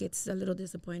 Drake. It's a little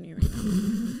disappointing right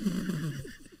now.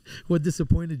 What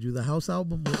disappointed you? The House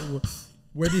album?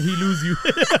 Where did he lose you?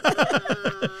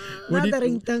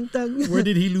 Where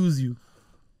did he lose you?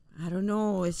 I don't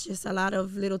know. It's just a lot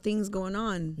of little things going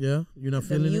on. Yeah? You're not The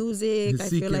feeling it? music, I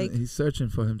feel like he's searching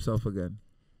for himself again.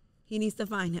 he needs to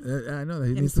find him. I know that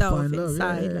he himself needs to find love.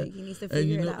 inside. Yeah. Like he needs to And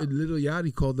figure it out. Little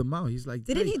Yachty called him out. He's like,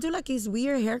 Didn't Drake. he do like his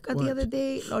weird haircut What? the other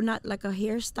day? Or not like a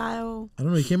hairstyle? I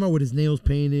don't know. He came out with his nails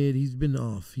painted. He's been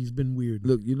off. He's been weird.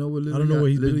 Look, you know what? I don't know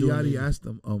what he's been Little doing Yachty lately. asked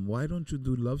him, why don't you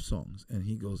do love songs? And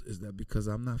he goes, is that because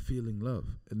I'm not feeling love?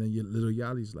 And then Little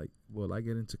Yachty's like, well, I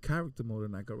get into character mode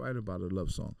and I can write about a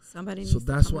love song. Somebody So needs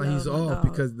to that's come why he's love my off,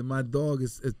 dog. because my dog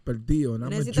is perdido and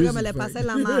I'm a Necesito que me le drizzy pase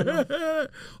la mano. fan.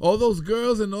 All those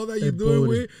girls and all that you're Hey, doing Paola.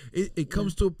 with, it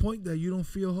comes to a point that you don't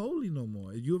feel holy no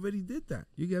more. You already did that.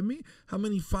 You get me? How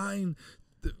many fine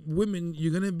women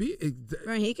you're going to be?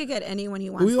 Right, he could get anyone he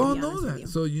wants. We to all be know honest with that. you.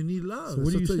 So you need love. So what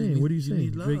are you That's saying? What are you You saying?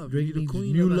 need love. Drake you need a needs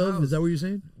queen new of the love? house. Is that what you're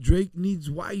saying? Drake needs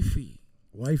wifey.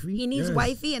 Wifey? He needs Yes.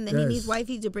 wifey, and then he Yes. needs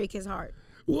wifey to break his heart.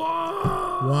 Whoa!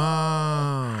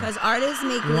 Wow. Because artists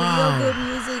make Wow. real good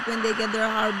music when they get their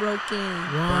heart broken.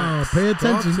 Wow. Facts. Pay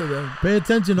Talk attention. to them. Pay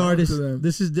attention, Talk to artists. them.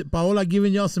 This is Paola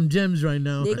giving y'all some gems right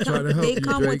now. They try come, to help they you,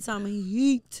 come Drake. with some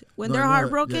heat. When No, they're no,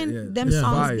 heartbroken, yeah. them Yeah.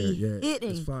 songs Fire, be yeah.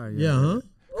 hitting. It's fire. Yeah, huh?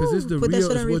 Because it's the Put that real.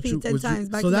 shit It's on what repeat you, 10 what you- times.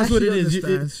 Back So to that's back. what it She is.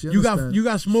 understands, she You got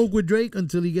understands. smoke with Drake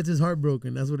until he gets his heart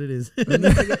broken. That's what it is. He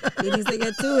needs to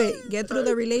get to it. Get through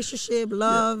the relationship,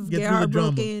 love, Get get through the drama.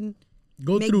 heartbroken.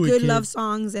 Go Make through it, good kid. love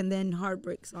songs and then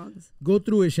heartbreak songs. Go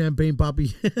through it, Champagne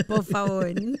Poppy. Por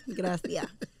favor. Gracias.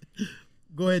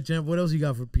 Go ahead, champ. What else you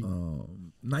got for Pete?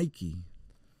 Nike.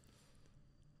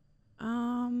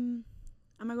 I'm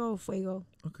gonna go with Fuego.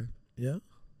 Okay. Yeah.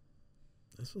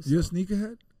 That's what's You a up.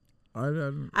 sneakerhead?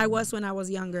 I was when I was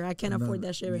younger. I can't No, afford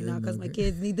that shit right yeah, now because no, my okay.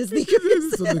 kids need the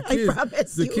sneakers. So the I kids,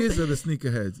 promise the you. kids are the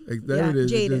sneakerheads. Like, that Yeah, it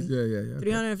is. It Jaden. is. Yeah. Okay.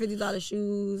 $350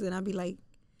 shoes, and I'd be like,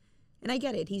 and I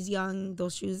get it. He's young.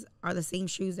 Those shoes are the same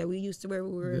shoes that we used to wear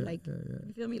when we were like, Yeah.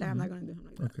 you feel me? Like I'm not gonna do him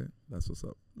like that. Okay, that's what's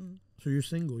up. So you're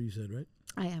single, you said, right?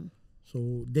 I am.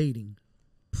 So dating.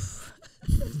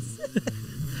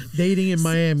 Dating in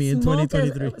Miami in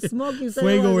 2023. Smoke, you said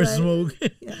Fuego it or was, right? smoke?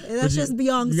 Yeah, that's just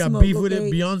beyond You got smoke. beef with okay?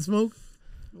 it beyond smoke?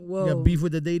 Whoa. You got beef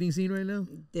with the dating scene right now?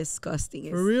 Disgusting.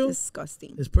 For It's real?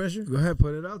 disgusting. It's pressure? Go ahead,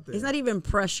 put it out there. It's not even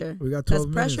pressure. We got Because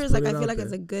 12 pressure minutes. is like, Put I it feel out like there.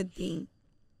 it's a good thing.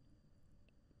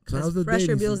 So how's Because the pressure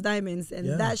dating builds scene? diamonds, and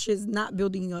Yeah. that shit's not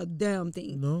building a damn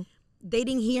thing. No?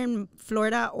 Dating here in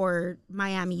Florida or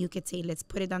Miami, you could say, let's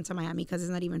put it down to Miami because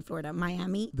it's not even Florida.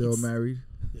 Miami. They're all it's- married.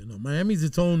 Yeah, no. Miami's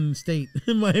its own state.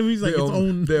 Miami's like its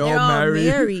own. They're all They're all married.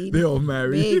 married. They're all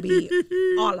married. Baby.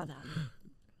 All of them.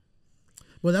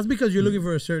 Well, that's because you're looking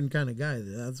for a certain kind of guy.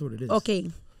 That's what it is.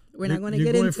 Okay. We're not going to You're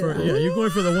get going into for, that. Yeah, you're going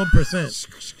for the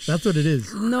 1%. That's what it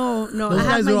is. No. Those I have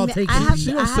guys are my all me- taken. I have, She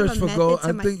I don't have search a for method gold. to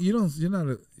I my- think you don't.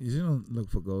 You don't look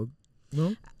for gold.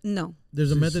 No? No.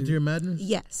 There's a She- method she- to your madness?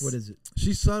 Yes. What is it?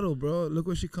 She's subtle, bro. Look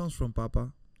where she comes from,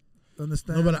 Papa.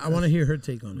 Understand? No, but I want to hear her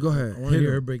take on it. Go ahead. I want to Hit hear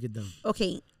her. her break it down.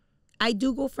 Okay. I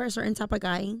do go for a certain type of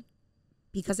guy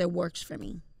because it works for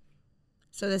me.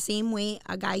 So the same way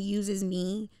a guy uses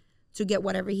me to get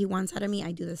whatever he wants out of me,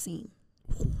 I do the same.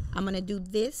 I'm going to do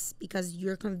this because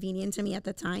you're convenient to me at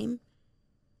the time,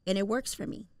 and it works for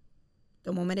me.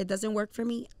 The moment it doesn't work for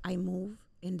me, I move,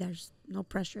 and there's no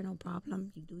pressure, no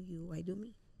problem. You do you, I do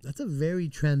me. That's a very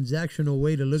transactional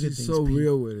way to look at She's things. so P.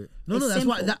 real with it. No, It's that's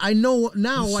simple. why I know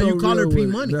now She's why so you call her real P with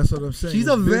it. Money. That's what I'm saying. She's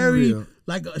It's a been very real.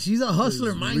 she's a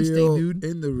hustler It's mind state, real dude.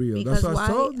 in the real. Because That's what I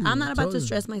told you. I'm not I about told to you.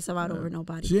 stress myself out over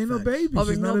nobody. She ain't no baby.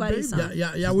 Over She's not a nobody's baby. son.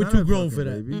 Yeah, She's we're not too a grown fucking for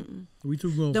that. baby. We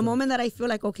too grown. The for moment that I feel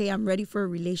like, okay, I'm ready for a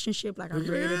relationship, like I'm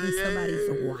ready to be somebody's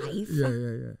wife, Yeah.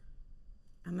 Mm-hmm.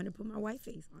 I'm gonna put my wife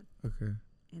face on. Okay.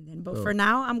 And then, but Oh. for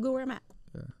now, I'm good where I'm at.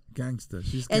 Yeah. Gangster.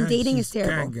 She's And dating she's is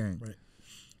terrible. Gang. Right.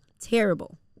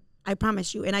 Terrible. I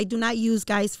promise you. And I do not use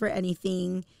guys for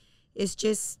anything. It's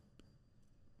just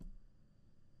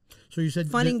So you said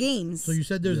fun and games. So you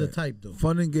said there's a Yeah. type though.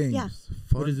 Fun and games. Yeah.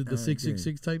 Fun What is it? The and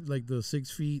 666 type, like the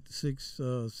 6 feet,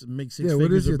 make 6 Yeah. What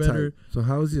figures is or your better. type? So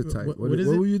how is your Wh- type? what- What what is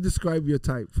what it? will you describe your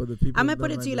type for the people? I'm gonna that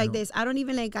put it might to you not like know? this. I don't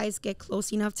even let guys get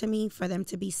close enough to me for them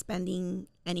to be spending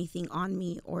anything on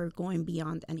me or going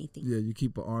beyond anything. Yeah, you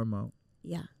keep her arm out.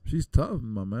 Yeah, She's tough,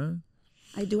 my man.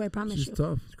 I do. I promise She's you.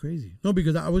 tough. It's crazy. No,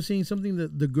 because I was seeing something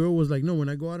that the girl was like, no, when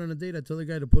I go out on a date, I tell the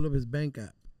guy to pull up his bank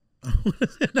app.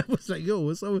 And I was like, yo,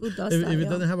 what's up? Who does If that, it yo?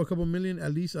 doesn't have a couple million,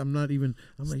 at least I'm not even.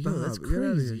 I'm like, yo, that's Stop. Get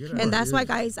outta crazy. here. Get outta And here. that's why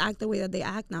guys act the way that they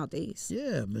act nowadays.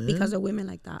 Yeah, man. Because of women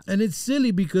like that. And it's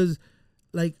silly because,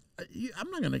 like, I'm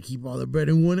not gonna keep all the bread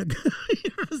in one. You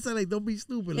know what I'm saying? Like, don't be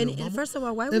stupid. And, little mama. first of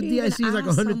all, why would you even FDIC is like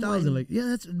ask 100,000. someone? Like,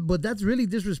 yeah, but that's really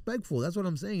disrespectful. That's what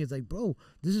I'm saying. It's like, bro,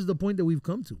 this is the point that we've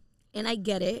come to. And I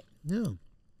get it. Yeah.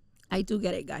 I do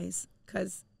get it, guys.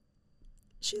 Because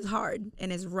she's hard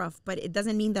and it's rough. But it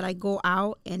doesn't mean that I go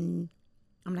out and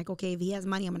I'm like, okay, if he has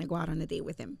money, I'm going to go out on a date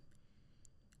with him.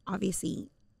 Obviously,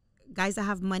 guys that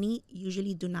have money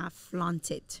usually do not flaunt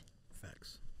it.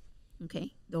 Facts.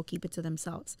 Okay? They'll keep it to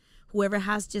themselves. Whoever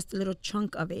has just a little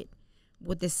chunk of it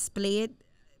will display it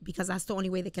because that's the only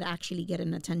way they could actually get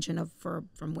an attention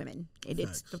from women.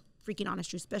 It's the freaking honest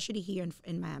truth, especially here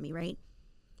in Miami, right?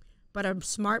 But a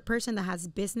smart person that has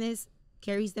business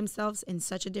carries themselves in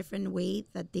such a different way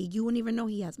that you wouldn't even know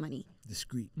he has money.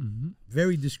 Discreet. Mm-hmm.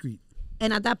 Very discreet.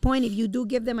 And at that point, if you do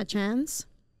give them a chance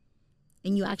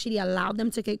and you actually allow them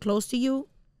to get close to you,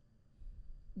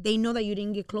 they know that you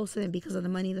didn't get close to them because of the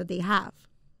money that they have.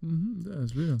 Mm-hmm.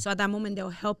 That's real. So at that moment, they'll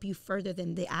help you further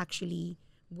than they actually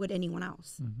would anyone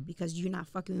else because you're not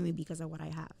fucking with me because of what I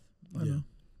have. I know.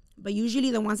 But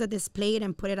usually the ones that display it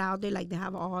and put it out there like they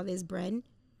have all this bread,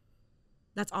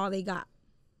 that's all they got.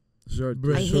 Short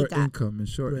I hate that. income and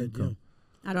short Bread, income.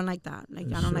 I don't like that. Like,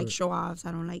 It's I don't like short. show-offs.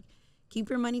 I don't like... Keep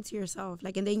your money to yourself.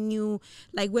 Like, and then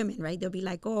like women, right? They'll be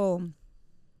like, oh,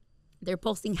 they're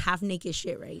posting half-naked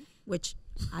shit, right? Which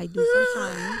I do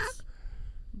sometimes.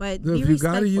 But Look, be if you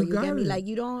got respectful. it, you You got get me? it. Like,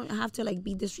 you don't have to, like,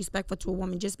 be disrespectful to a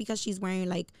woman just because she's wearing,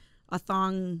 like, a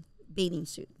thong bathing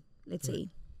suit, let's say.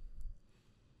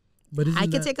 But I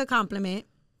could take a compliment.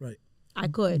 Right. I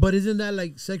could. But isn't that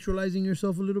like sexualizing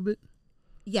yourself a little bit?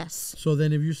 Yes. So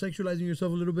then if you're sexualizing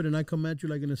yourself a little bit and I come at you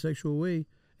like in a sexual way,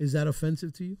 is that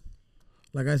offensive to you?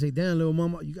 Like I say, damn, little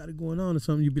mama, you got it going on or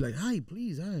something. You'd be like, hi,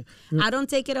 please, hi. I don't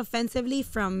take it offensively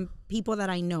from people that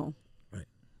I know. Right.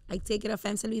 I take it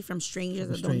offensively from strangers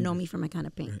From that don't know strangers. me from a kind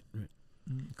of paint. Right.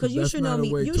 Because you That's should not know a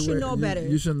me. way You to should wear- know better.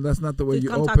 You shouldn't. That's not the way To you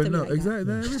come talk to open me up. like that.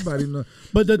 Exactly. Everybody know.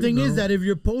 But the thing is know. that if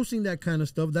you're posting that kind of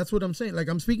stuff, that's what I'm saying. Like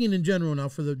I'm speaking in general now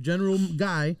for the general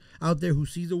guy out there who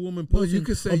sees a woman No, posting you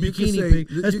could say- a you could bikini say-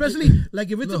 pic, you especially could-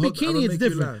 like if it's No, a hold on, I'ma bikini, it's make you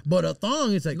different. laugh. But a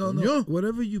thong, it's like, No, no. yo,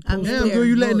 Whatever you I'm post. in damn there. girl,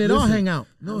 you letting No, it all listen. hang out.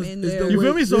 No, I'm it's, in it's there. the You way,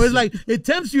 feel me? So listen, it's like it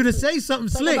tempts you to say something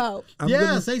Talk slick. about- I'm Yeah,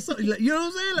 gonna- say something. Like, you know what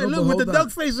I'm saying? Like, No, look, but with the hold on.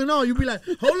 duck face and all, you be like,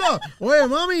 hold up, wait,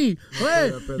 mommy,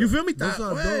 wait, you feel me? Those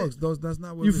are Wait. dogs. That's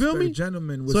not what You feel respect me?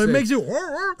 Gentlemen would So it say. makes you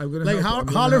I'm gonna like help- I'm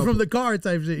gonna holler help from her. the car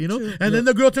type shit, you know? True. And then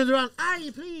the girl turns around,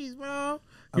 ay, please, bro.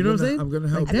 You know what I'm saying? I'm gonna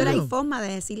help. Like, Pero hay damn. forma de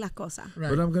decir las cosas. Right.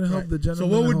 But I'm gonna help Right. the So gentleman.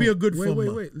 what would at be a home. good wait,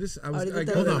 forma? wait. Listen, I Ahorita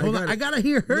got hold it. on, Hold on. I gotta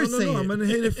hear her say No, it. I'm gonna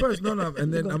hit it first. No,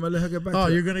 and then I'm gonna let her get back. Oh,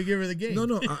 to you're it. gonna give her the game.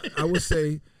 No. I would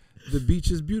say the beach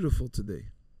is beautiful today,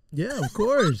 Yeah, of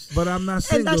course. but I'm not And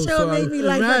single. that shit so will make me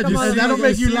like, Imagine, come on, that'll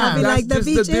make you laugh. I'll be like, the That's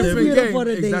beach the is different beautiful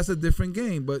game. today. That's a different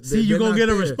game. But See, you're they're gonna not get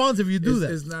a there. response if you do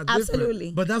that. It's not different.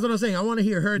 Absolutely. But that's what I'm saying. I want to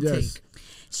hear her Yes. take.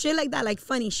 Shit like that, like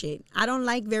funny shit. I don't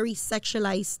like very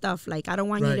sexualized stuff. Like, I don't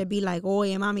want you Right. to be like, oye,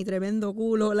 mami, tremendo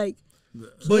culo. Like,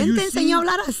 But ¿quién you te see- enseñó a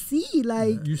hablar así?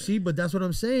 Like, You see, but that's what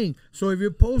I'm saying. So if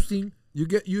you're posting, You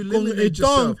con eliminate el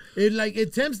tongue, yourself.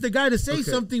 it tempts the guy to say Okay.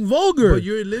 something vulgar. But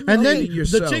you're eliminating and then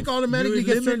yourself. the chick automatically You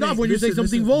gets turned off when you say listen,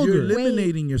 something You're vulgar.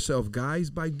 eliminating yourself, guys,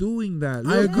 by doing that.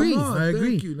 I Look, agree. come on, I agree.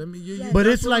 Thank you. Let me, But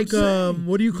that's it's what I'm like, saying.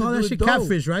 what do you call can that do shit? it dope.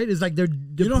 Catfish, right? It's like they're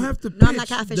You don't have to pitch. no, I'm not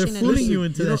they're catfishing fooling anything. you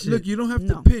into You that don't, look, shit. you don't have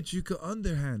No. to pitch. You can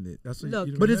underhand it. That's what Look,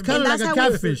 you But it's kind of And like a that's how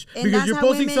we- catfish and because that's you're how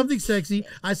posting women- something sexy.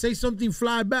 I say something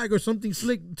fly back or something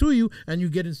slick to you, and you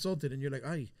get insulted, and you're like,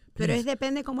 "Ay, Pero es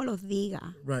depende como los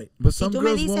diga. Right. But Si some tú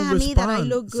me girls dices won't a mí that I respond.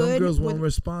 look Some good girls with- won't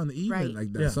respond even Right.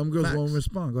 like that. Yeah, Some girls facts. won't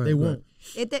respond. Go ahead. They go ahead.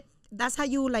 won't. That's how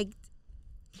you like,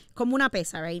 como una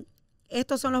pesa, right?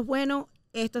 Estos son los buenos,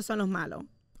 estos son los malos.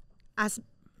 As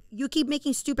you keep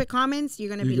making stupid comments, you're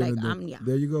gonna be You're like, gonna do- yeah.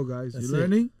 There you go, guys. That's You're it.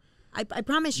 learning. I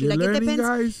promise you, You're like it learning, depends.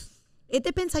 guys. It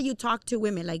depends how you talk to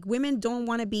women. Like women don't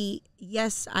want to be.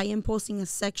 Yes, I am posting a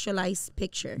sexualized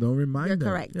picture. Don't remind You're them.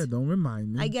 correct. Yeah, don't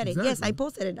remind me. I get it. Yes, I Exactly.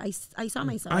 posted it. I saw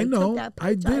myself. I took know. that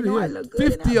I picture. did know I it. look good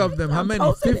in 50 that of them. picture. How I many?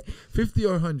 posted it. 50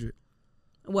 or 100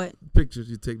 What? pictures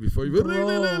you take before you. Bro.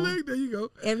 There you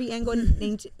go. Every angle.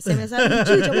 Se me sale un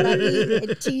chicho por aquí.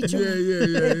 El chicho.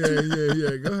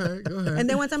 Yeah. Go ahead. And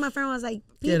then one time my friend was like,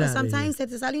 Get people, outta sometimes se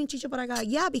te sale un chicho por acá.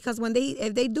 Yeah, because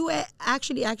if they do it,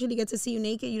 actually get to see you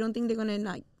naked, you don't think they're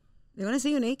gonna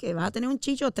see you naked. Vas a tener un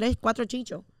chicho, 3, 4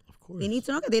 chichos. Of course. They need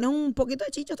to know que tienes un poquito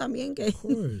de chicho también. Que, Of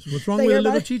course. What's wrong So with you're the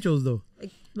little like- chichos though?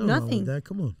 like, No, wrong nothing. with that.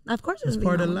 Come on. Of course, It's there's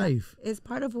part of nothing wrong with life. that. It's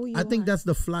part of who you I think are. that's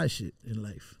the fly shit in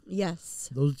life. Yes.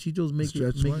 Those chichos make you.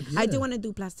 Stretch marks? I yeah. do want to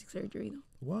do plastic surgery though,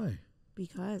 Why?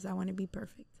 because I want to be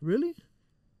perfect. Really?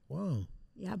 Wow.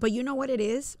 Yeah, but you know what it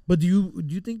is? But do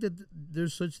you think that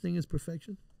there's such thing as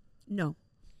perfection? No,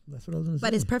 That's what I was gonna say.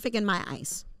 but it's perfect in my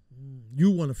eyes.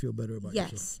 You want to feel better about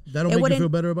Yes. yourself. That'll It make you wouldn't- feel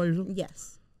better about yourself.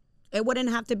 Yes. It wouldn't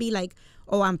have to be like,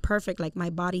 oh, I'm perfect. Like my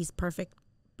body's perfect.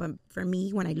 But for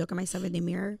me, when I look at myself in the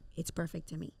mirror, it's perfect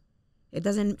to me. It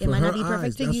doesn't. It For might not her be perfect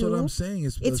eyes, to that's you. what I'm saying.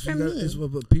 It's for me. It's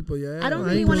what people. Yeah. I don't I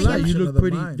really ain't wanna gonna lie, get you my- look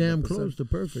pretty damn close to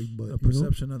perfect, but The you know,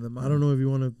 perception of the mind. I don't know if you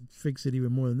want to fix it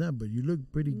even more than that, but you look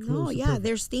pretty close. No, to yeah. perfect.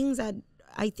 There's things that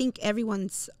I think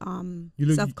everyone's You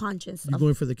look- self-conscious You of.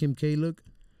 going for the Kim K look,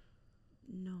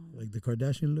 No, like the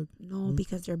Kardashian look? no,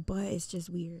 because their butt is just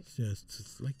weird.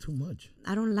 It's like too much.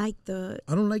 I don't like the.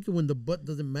 I don't like it when the butt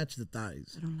doesn't match the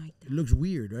thighs. I don't like It that. looks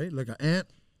weird, right? Like an ant.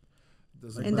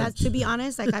 Doesn't And that's match. to be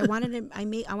honest, like I want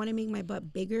to make my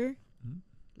butt bigger.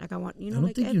 Like I want, I don't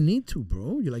like think you need to,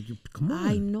 bro. You're like, come on.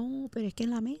 I know, pero es que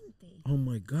en la mente. Oh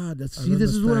my God! That's I see.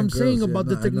 This is what I'm understand saying girls, yeah, about no,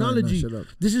 the I know, technology. shut up.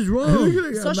 This is wrong.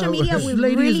 Social media This will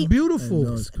lady really. is beautiful.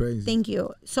 No, it's crazy. Thank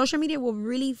you. Social media will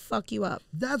really fuck you up.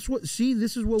 That's what. See,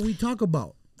 this is what we talk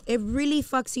about. It really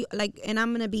fucks you like, and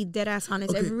I'm gonna be dead ass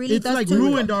honest. Okay, It really It's does like to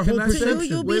ruined our Can whole I say- perception.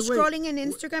 You'll be Wait. scrolling in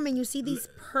Instagram and you see these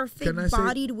perfect Can I say-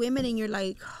 bodied women, and you're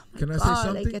like, oh my Can I God, say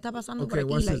something? like, ¿qué está pasando por Okay, aquí?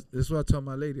 watch Like, this. This is what I told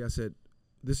my lady. I said,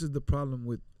 this is the problem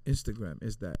with Instagram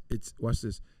is that watch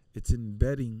this. It's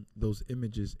embedding those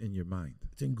images in your mind.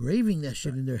 It's engraving that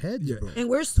shit in their heads, Yeah. bro. and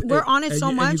we're on it And so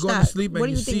you, much and you go that to sleep what and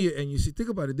do you you see think? it and you see. Think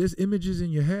about it. There's images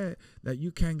in your head that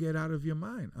you can't get out of your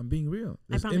mind. I'm being real.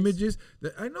 There's promise. images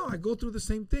that I know. I go through the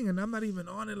same thing, and I'm not even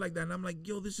on it like that. And I'm like,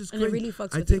 yo, this is And it crazy. really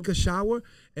fucks I with take you. a shower,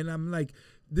 and I'm like,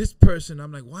 this person.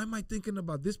 I'm like, why am I thinking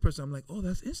about this person? I'm like, oh,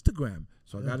 that's Instagram.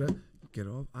 So I gotta get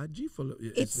off IG for a little.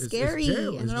 It's scary,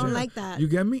 jail. and It's I don't jail. like that. You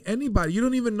get me? Anybody? You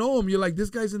don't even know him. You're like, this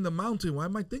guy's in the mountain. Why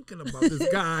am I thinking about this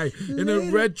guy in a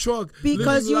red truck?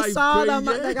 Because living you life saw crazy?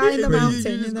 the guy in the But mountain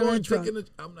just in the go red and truck. taking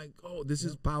I'm like, oh, this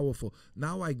is powerful.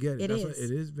 Now I get it. It That's is. what-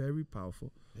 it is very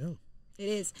powerful. Yeah. It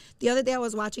is. The other day I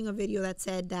was watching a video that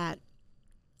said that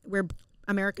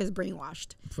America's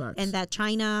brainwashed, Facts. and that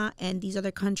China and these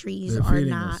other countries They're are feeding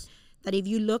not. us. That if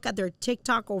you look at their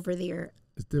TikTok over there,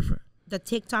 It's different. the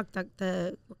TikTok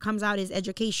that what comes out is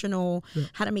educational,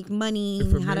 how to make money,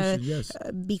 how to Information, yes.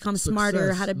 become smarter,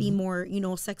 Success, how to be more,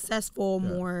 successful,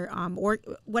 more or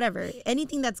whatever.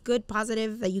 Anything that's good,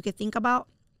 positive that you could think about,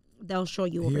 they'll show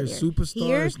you over Here, there. superstars,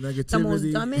 Here, negativity. the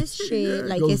most dumbest shit. Yeah,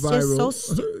 like goes it's just so viral.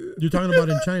 stupid. You're talking about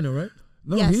in China, right?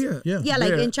 No, Yes. here. Yeah. Yeah, like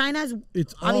There. in China's,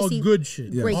 It's all obviously good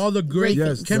shit. Yes. All the great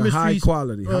Yes, the chemistry, high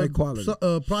quality, high quality.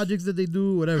 projects that they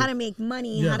do, whatever. how to make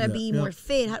money, Yeah, how to yeah, be yeah. more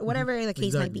fit, whatever the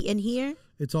case might Exactly. be. And here,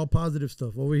 It's all positive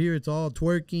stuff. Over here, it's all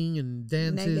twerking and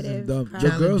dances Negative. and The Crap.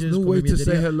 girls' challenges, new way to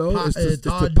say comediantería. hello is to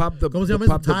Tide- pop the ¿Cómo se llama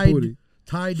eso? pop booty.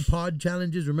 Tide Pod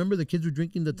challenges. Remember the kids were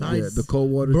drinking the Tide? Yeah, the cold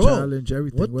water Bro, challenge,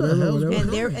 everything. what the whatever, hell's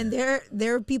whatever. going and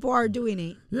there people are doing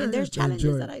it. Yeah, and there's yeah, they challenges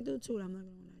enjoy it. that I do too. I'm not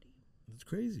gonna lie to you. It's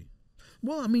crazy.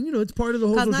 Well, I mean, it's part of the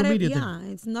whole 'Cause social not media yeah,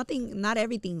 it's nothing. Not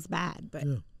everything's bad, but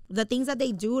Yeah. the things that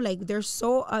they do, like they're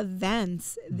so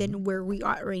advanced than where we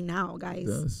are right now, guys.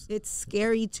 Yes. It's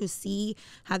scary to see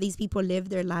how these people live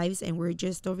their lives, and we're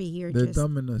just over here. They're just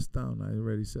dumbing us down. I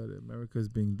already said it. America is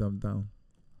being dumbed down.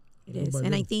 it is, Nobody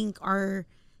and I knows. think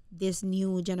this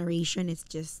new generation is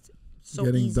just so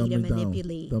Getting easy to dumbing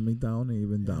manipulate. down. Dumbing down and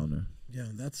even downer. Yeah,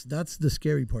 that's the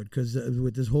scary part because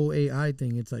with this whole AI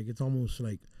thing, it's almost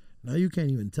like now you can't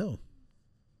even tell.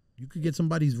 You could get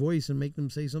somebody's voice and make them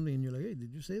say something, and you're like, "Hey,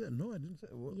 did you say that?" No, I didn't say.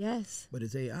 Well, Yes. but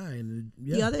it's AI, and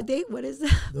The other day, what is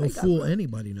that? they'll fool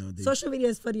anybody nowadays. Social media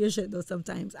is funny as shit though.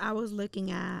 Sometimes I was looking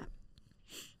at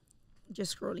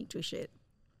just scrolling through shit,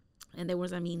 and there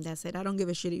was a meme that said, "I don't give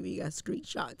a shit if you got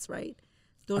screenshots, right?"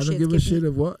 Those I don't give a shit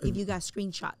of what. if you got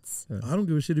screenshots. I don't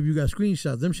give a shit if you got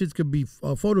screenshots. Them shits could be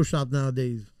Photoshop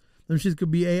nowadays. Them shits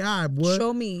could be AI. Boy.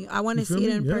 Show me. I want to see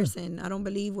it in person. I don't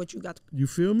believe what you got. You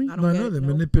feel me? I No, I know they're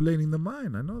manipulating the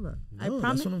mind. I know that. I No,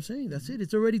 promise. that's what I'm saying. That's it.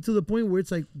 It's already to the point where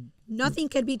it's like, Nothing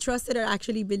can be trusted or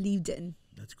actually believed in.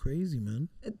 that's crazy, man.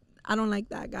 I don't like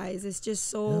that, guys. It's just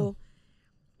so.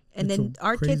 And It's then a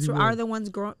our kids crazy are world. the ones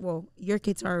growing. Well, your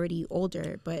kids are already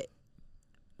older, but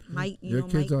Your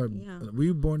kids are. Yeah. We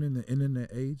were born in the internet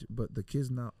age, but the kids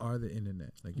now are the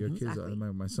internet. Like your kids Exactly.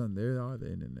 are. My son, they are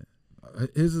the internet.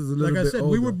 His is a little Like I bit said,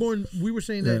 older. we were born. We were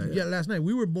saying that Yeah. last night.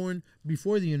 We were born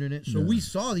before the internet, so Yeah. we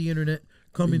saw the internet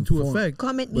come Being into formed. effect.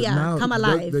 Come But now come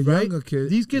alive. The right? younger kids.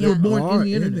 These kids Yeah. were born are in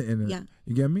the internet. Yeah.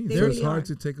 You get me? They So it's really hard are.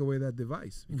 to take away that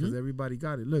device because everybody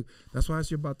got it. Look, that's why I asked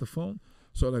you about the phone.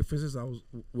 So, like, for instance, I was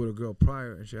with a girl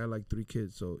prior, and she had like 3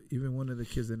 kids. So even one of the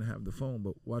kids didn't have the phone,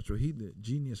 but watch what he did.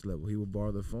 Genius level. He would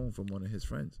borrow the phone from one of his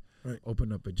friends. Right.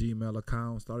 Open up a Gmail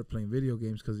account, started playing video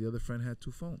games because the other friend had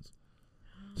 2 phones.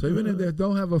 So even if they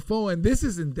don't have a phone, and this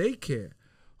is in daycare,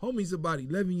 homie's about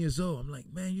 11 years old. I'm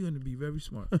like, man, you're gonna be very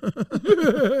smart. You're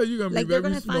gonna Like be they're very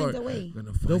gonna smart. find a way.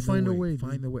 They'll find a way,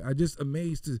 Find dude. a way. I'm just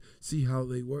amazed to see how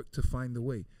they work to find a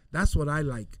way. That's what I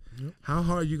like. Yep. How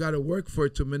hard you got to work for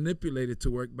it to manipulate it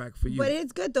to work back for you. But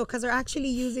it's good though, because they're actually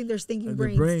using their stinking And their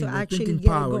brains brain, to their actually thinking get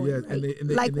power, it going. yeah, Right? and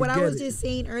they Like what I get was it. just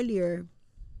saying earlier.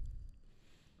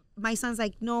 My son's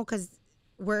like, no, because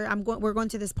we're going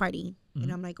to this party,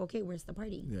 and I'm like, okay, where's the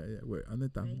party? yeah, we're on the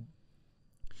time. Right.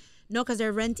 No, because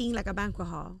they're renting like a banquet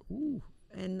hall, Ooh.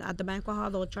 and at the banquet hall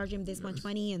they'll charge him this much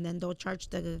money, and then they'll charge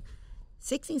the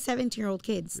 16, 17-year-old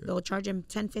kids. Yeah. They'll charge them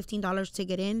 $10, $15 to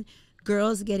get in.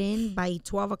 Girls get in by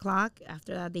 12 o'clock.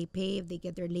 After that, they pay if they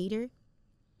get there later.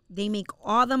 They make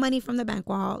all the money from the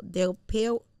banquet hall. They'll pay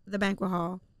the banquet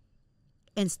hall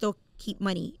and still keep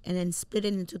money and then split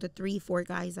it into the 3-4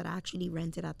 guys that actually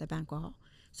rented at the banquet hall.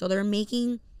 So they're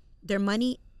making their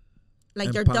money, like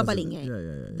And they're positive. doubling it,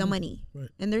 Yeah. the money. Right.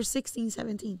 And they're 16,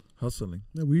 17. Hustling.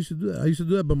 Yeah, we used to do that. I used to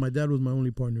do that, but my dad was my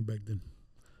only partner back then.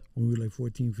 When we were like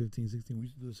 14, 15, 16, we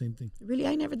used to do the same thing. Really?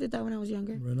 I never did that when I was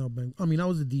younger. Right now, I mean, I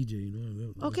was a DJ, you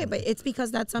know. Okay, but it's because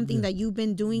that's something that you've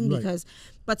been doing Right.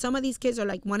 but some of these kids are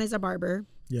like, one is a barber.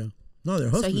 Yeah. No, they're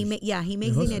So hustlers. he makes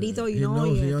hustlers. dinerito, you He know.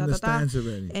 knows. He ta, ta, ta. understands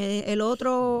already. El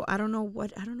otro, I don't know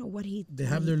what he. They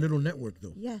have their little network,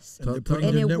 though. Yes. And they're And putting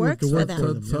it their network works to for work them. for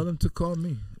Tell, them. tell them to call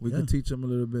me. We Yeah. can teach them a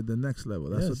little bit the next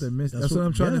level. That's Yes. what they miss. That's That's what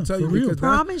I'm trying yeah, to tell you. for real. Because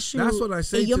Promise you. that's what I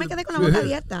say. Yo to me the- quedé con la boca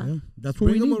abierta. Yeah, that's what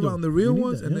Bring we them need, around though. the real We need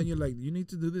ones, that, and yeah. then you're like, you need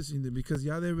to do this because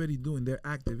y'all they're already doing. They're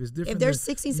active. It's different. If there's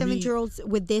than 16, me. 17-year-olds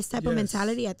with this type of Yes.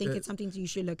 mentality, I think it's something you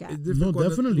should look at. It's different No,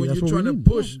 definitely. When That's you're what we trying to need.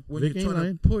 push, Yeah. when Vic you're ain't trying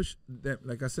lying. to push that,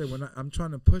 like I said, when I'm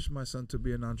trying to push my son to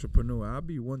be an entrepreneur, I'll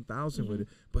be 1,000 with it,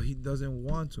 but he doesn't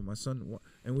want to. My son,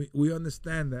 and we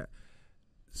understand that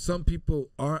some people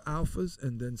are alphas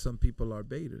and then some people are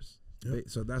betas. Yep.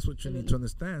 So that's what you need to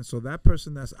understand. So that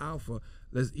person that's alpha,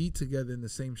 let's eat together in the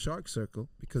same shark circle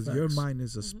because your Facts. mind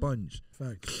is a sponge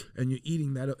Facts. and you're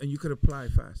eating that up and you could apply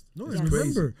fast. No, It's and crazy.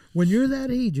 remember, when you're that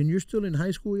age and you're still in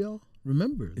high school, y'all,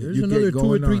 remember, there's you get another 2,000 or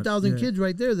going on. 3,000 Yeah. kids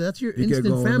right there. That's your You get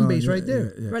instant going fan on. base Yeah, right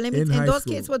there. yeah, yeah. Bro, let In me, high and those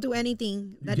school. kids will do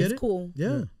anything that get is it? cool. Yeah.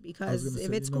 I was Because gonna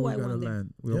if say, it's you know, cool, we I gotta want it.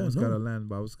 land. We Yeah, almost no. got to land,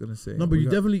 but I was gonna say No, but we you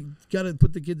got- definitely got to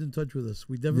put the kids in touch with us.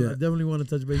 I definitely want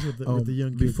to touch base with the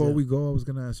young kids. Before yeah. we go, I was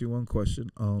gonna ask you one question.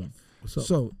 Yes. What's up?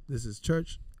 So this is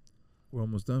church. We're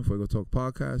almost done. Fuego Talk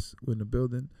Podcast. We're in the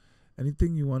building.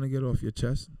 Anything you want to get off your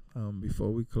chest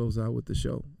before we close out with the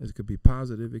show? It could be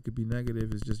positive. It could be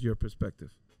negative. It's just your perspective.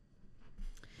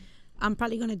 I'm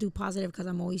probably going to do positive because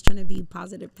I'm always trying to be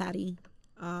positive, Patty.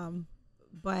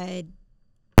 But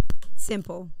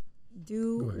simple.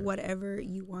 Do Go ahead. whatever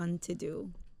you want to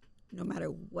do, no matter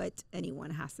what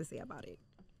anyone has to say about it.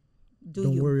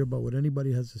 Don't worry about what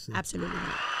anybody has to say. Absolutely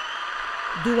not.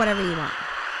 Do whatever you want.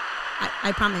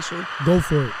 I promise you. Go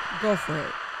for it. Go for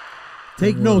it.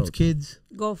 Take Young notes, world. kids.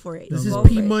 Go for it. This is Go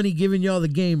P for it. Money giving y'all the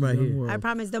game right Young here. world. I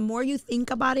promise. The more you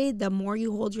think about it, the more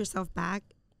you hold yourself back.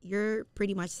 You're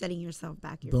pretty much setting yourself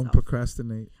back yourself. Don't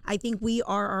procrastinate. I think we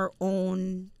are our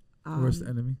own. Worst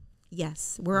enemy.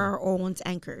 Yes, we're our own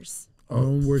anchors. Our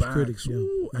own worst facts. critics, yeah.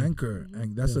 Ooh, anchor.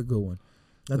 And that's Yeah. a good one.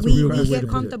 That's We a real good way to get put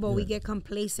it. comfortable. We Yeah. get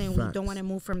complacent. We Facts. don't want to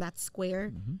move from that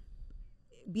square.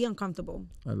 Be uncomfortable.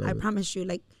 I love I it. promise you.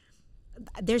 Like,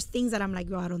 there's things that I'm like,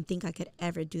 yo, I don't think I could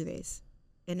ever do this.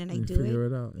 and then I You do figure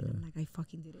it. it out. And Yeah. I'm like, I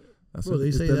fucking did it. That's Bro, what they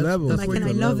it's say the that's- level. that's Like, where and I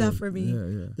you love level. that for me.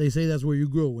 Yeah. They say that's where you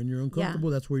grow. When you're uncomfortable,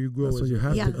 that's where you grow. That's as where you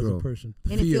have to as a grow. person.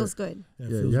 And it Fear. feels good. Yeah, Yeah,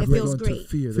 it you feels have It to great. feels go into great.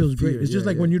 fear. It the feels great. fear, It's just yeah,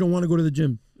 like yeah. when you don't want to go to the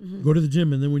gym. Mhm. Go to the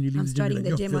gym, and then when you leave I'm the gym, starting you're the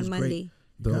like, gym yo, on feels great. Monday.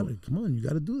 You Dope. gotta, come on, you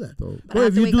got to do that. Dope. But Well, I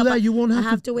if have to you wake do up that, at- you won't I have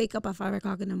have to. to wake up at 5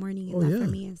 o'clock in the morning, and Oh, that yeah. for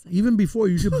me is like, Even before,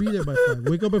 you should be there by 5.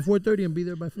 Wake up at 4:30 and be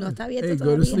there by 5. no, está bien Hey,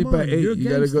 go to todavía. sleep Come at on, 8. you're a You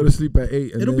gotta gangster. go to sleep at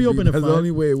 8. And It'll then be open at That's the 5.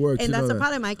 only way it works. And you that's know the that.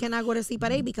 problem. I cannot go to sleep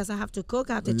at 8 because I have to cook,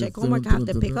 I have to And check you homework, I have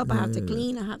to pick up, I have to yeah, yeah.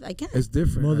 clean. I can't. It's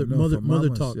different. Mother- I know, mother- for mother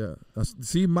mamas, talk. Yeah.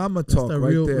 See, mama That's talk that right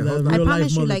real- there. that Hold I on. real life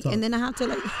promise you, mother like, talk. and then I have to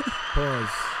like, Pause.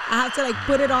 I have to like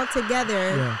put it all together.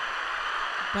 Yeah.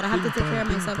 But I have to take care of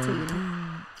myself too, you know.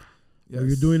 Well,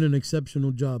 you're doing an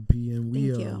exceptional job, P, and Thank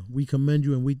you. we commend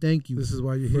you and we thank you. This is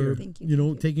why you're for, here. Thank you, You know,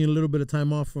 thank you. taking a little bit of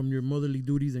time off from your motherly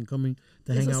duties and coming to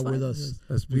This hang was out with fun. us.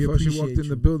 That's We before she walked appreciate in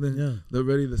the you. building.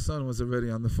 Yeah. The son was already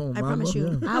on the phone. I Mama. promise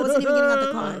you. Yeah. I wasn't even getting out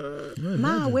the car. Yeah,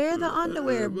 Ma, imagine. where are the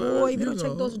underwear? Boy, you don't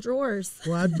check those drawers.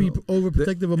 Well, I'd be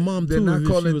overprotective of mom They're too. not if she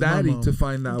calling was my daddy mom. to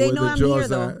find out They where know the I'm here, drawers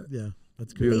though. are. Yeah,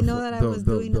 that's good. They Beautiful. know that I Dope, was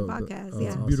dope, doing the dope, dope. podcast. Oh, Yeah.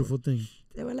 It's a awesome. beautiful thing.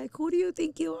 They were like, who do you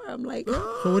think you are? I'm like,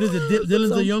 So what is it? Dylan's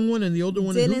So, the young one and the older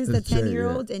one is Dylan's who? the It's Jay,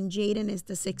 10-year-old and Jaden is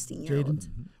the 16-year-old. Jaden.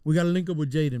 We got to link up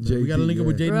with Jaden, man. We got to JD, link up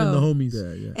with yeah. Jaden and the Bro. homies.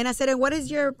 Yeah, yeah. And I said, and what is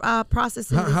your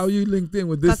process in How this? you linked in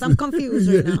with this? Because I'm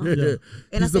confused yeah, right now. Yeah, yeah.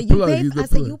 And He's I the said, you plug. paid? He's the I said,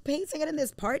 plug. you paid to get in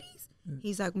this parties?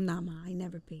 He's like, nah, ma, I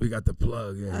never paid. We got the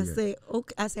plug. Yeah, I yeah. say,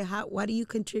 okay. I say, why do you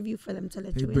contribute for them to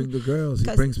let He you bring in? the girls. He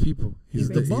 'Cause brings people. He's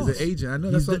brings the boss. agent. I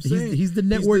know. He's That's what the- I'm he's- saying. he's the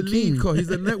network king. He's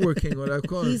the network king. What I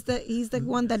call him. He's the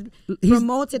one that He's-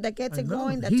 promotes it, that gets I it know.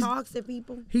 going, that He's- talks to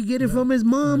people. He get it Yeah. from his He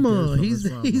mama. get it from his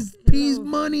mama. He's P's No.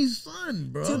 money's son,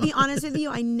 bro. To be honest with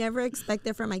you, I never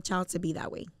expected for my child to be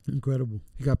that way. Incredible.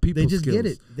 He got people. They just skills. get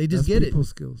it. They just That's get it. people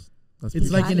skills. That's It's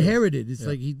people like got it. inherited. It's Yeah.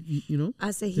 like he, you know.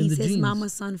 I say It's in he's the his genes.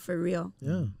 mama's son for real.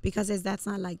 Yeah. Because that's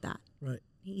not like that. Right.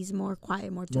 He's more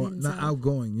quiet, more to more, himself. not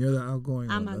outgoing. You're the outgoing.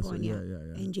 I'm one. That's outgoing, what- yeah.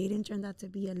 yeah. And Jaden turned out to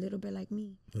be a little bit like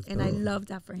me. That's And I beautiful. love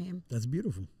that for him. That's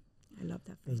beautiful. I love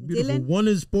that for That's him. beautiful. Dylan, One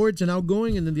is sports and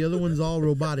outgoing, and then the other one's all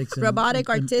robotics. And, robotic,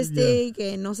 and- artistic,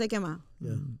 and no sé qué más.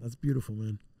 Yeah, that's beautiful,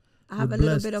 man. I have You're a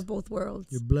little blessed. bit of both worlds.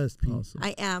 You're blessed, Pete. Awesome.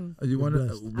 I am. You You're want to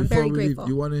blessed. before very we leave, grateful.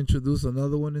 you want to introduce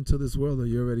another one into this world, or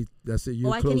you already? That's it. You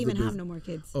I closed can't the even have business? no more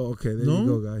kids. Oh, okay. There No? you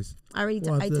go, guys. I already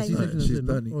Well, I that's tied C-section, Right, that's she's it,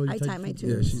 no? done. Oh, you I tied my two. two.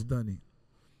 Yeah, she's done.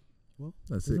 Well,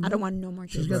 That's doesn't it. I don't want no more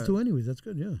She's kids. got two anyways. That's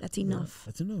good. Yeah. That's enough.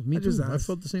 That's enough. Me I too. just I asked.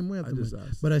 felt the same way I after just mine.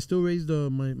 asked. But I still raised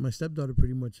my stepdaughter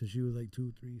pretty much since she was like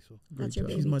 2, 3. So That's your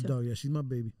job. she's baby my too. dog. Yeah, she's my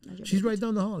baby. That's your She's baby right too.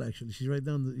 down the hall actually. She's right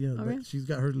down the Oh, really? she's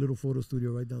got her little photo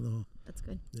studio right down the hall. That's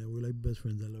good. Yeah, we're like best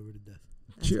friends. I love her to death.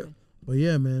 That's Cheer. good. But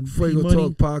yeah, man. Fuego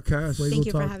P-Money, Talk podcast. Fuego Thank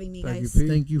you for Talk. having me, Thank you, guys. P.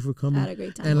 Thank you for I coming. had a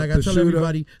great time. And like I The tell shooter.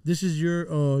 everybody, this is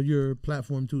your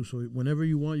platform too. So whenever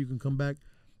you want, you can come back.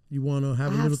 You want to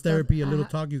have I a have little stuff- therapy, a I little ha-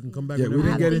 talk. You can come back. Yeah, we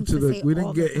whenever didn't you get want. things to into the. say We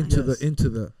all didn't the get time. into Yes. the into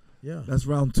the. Yeah, That's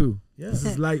round 2. yeah. This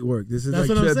is light work. This is That's like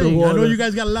what I'm tread the saying. I know water. you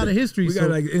guys got a lot of history. We so got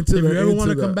like into if the. you ever want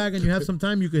to into come the- back and you have some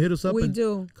time, you can hit us up We and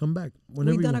do. come back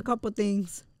whenever We've you done a want. couple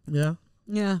things. Yeah,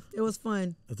 Yeah, it was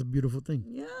fun. that's a beautiful thing.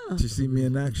 Yeah. To see me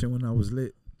in action when I was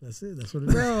lit. That's it. That's what it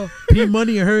is. Bro,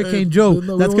 P-Money and Hurricane Joe.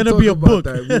 No, we That's won't gonna be a talk about book.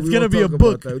 that. We That's gonna won't be a talk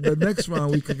book. about that. The next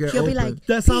round we could get he'll open. be like,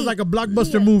 That sounds "Pete, like a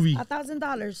blockbuster here, movie.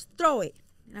 $1,000. Throw it.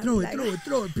 And I'll Throw be it, like, throw it,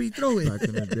 throw it, Pete, throw it. Back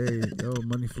in the day, yo,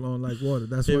 money flowing like water.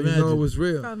 That's when you know Imagine. it was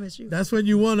real. Promise you. That's when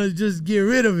you want to just get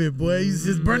rid of it, boy. He's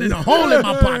just burning a hole in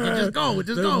my pocket. Just go,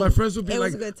 just Then go. my friends would be It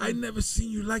was like, a good time. I never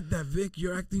seen you like that, Vic.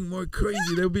 You're acting more crazy.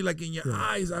 They'll be like, in your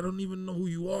eyes, I don't even know who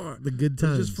you are. The good It was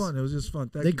times. just fun. It was just fun.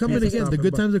 Thank They you coming for again. The stopping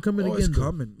good by. times are coming Oh, again. it's though.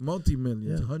 coming.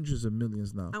 Multi-millions, Yeah. hundreds of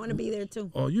millions now. I want to be there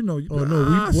too. Oh, you know. Oh no,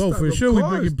 well stop, for of sure we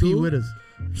course, bringing P dude. with us.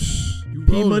 Shh, you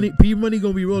P rolling. Money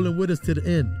gonna be rolling with us to the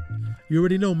end. You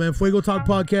already know, man. Fuego Talk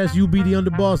Podcast. U.B the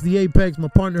UnderBoss, the Apex. My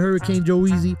partner Hurricane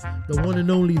Joe-EZ, the one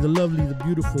and only, the lovely, the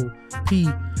beautiful P.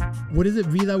 What is it?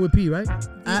 Vida with P, right?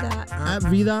 At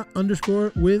Vida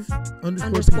 _ with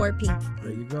 _ P.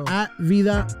 There you go. At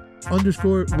Vida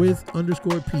 _ with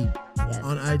 _ P Yes.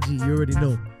 on IG. You already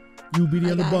know. U.B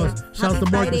the My guy. UnderBoss. Shout out Happy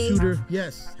to Marcus Friday. Shooter.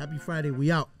 Yes. Happy Friday.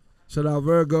 We out. Shout out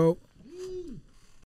Virgo.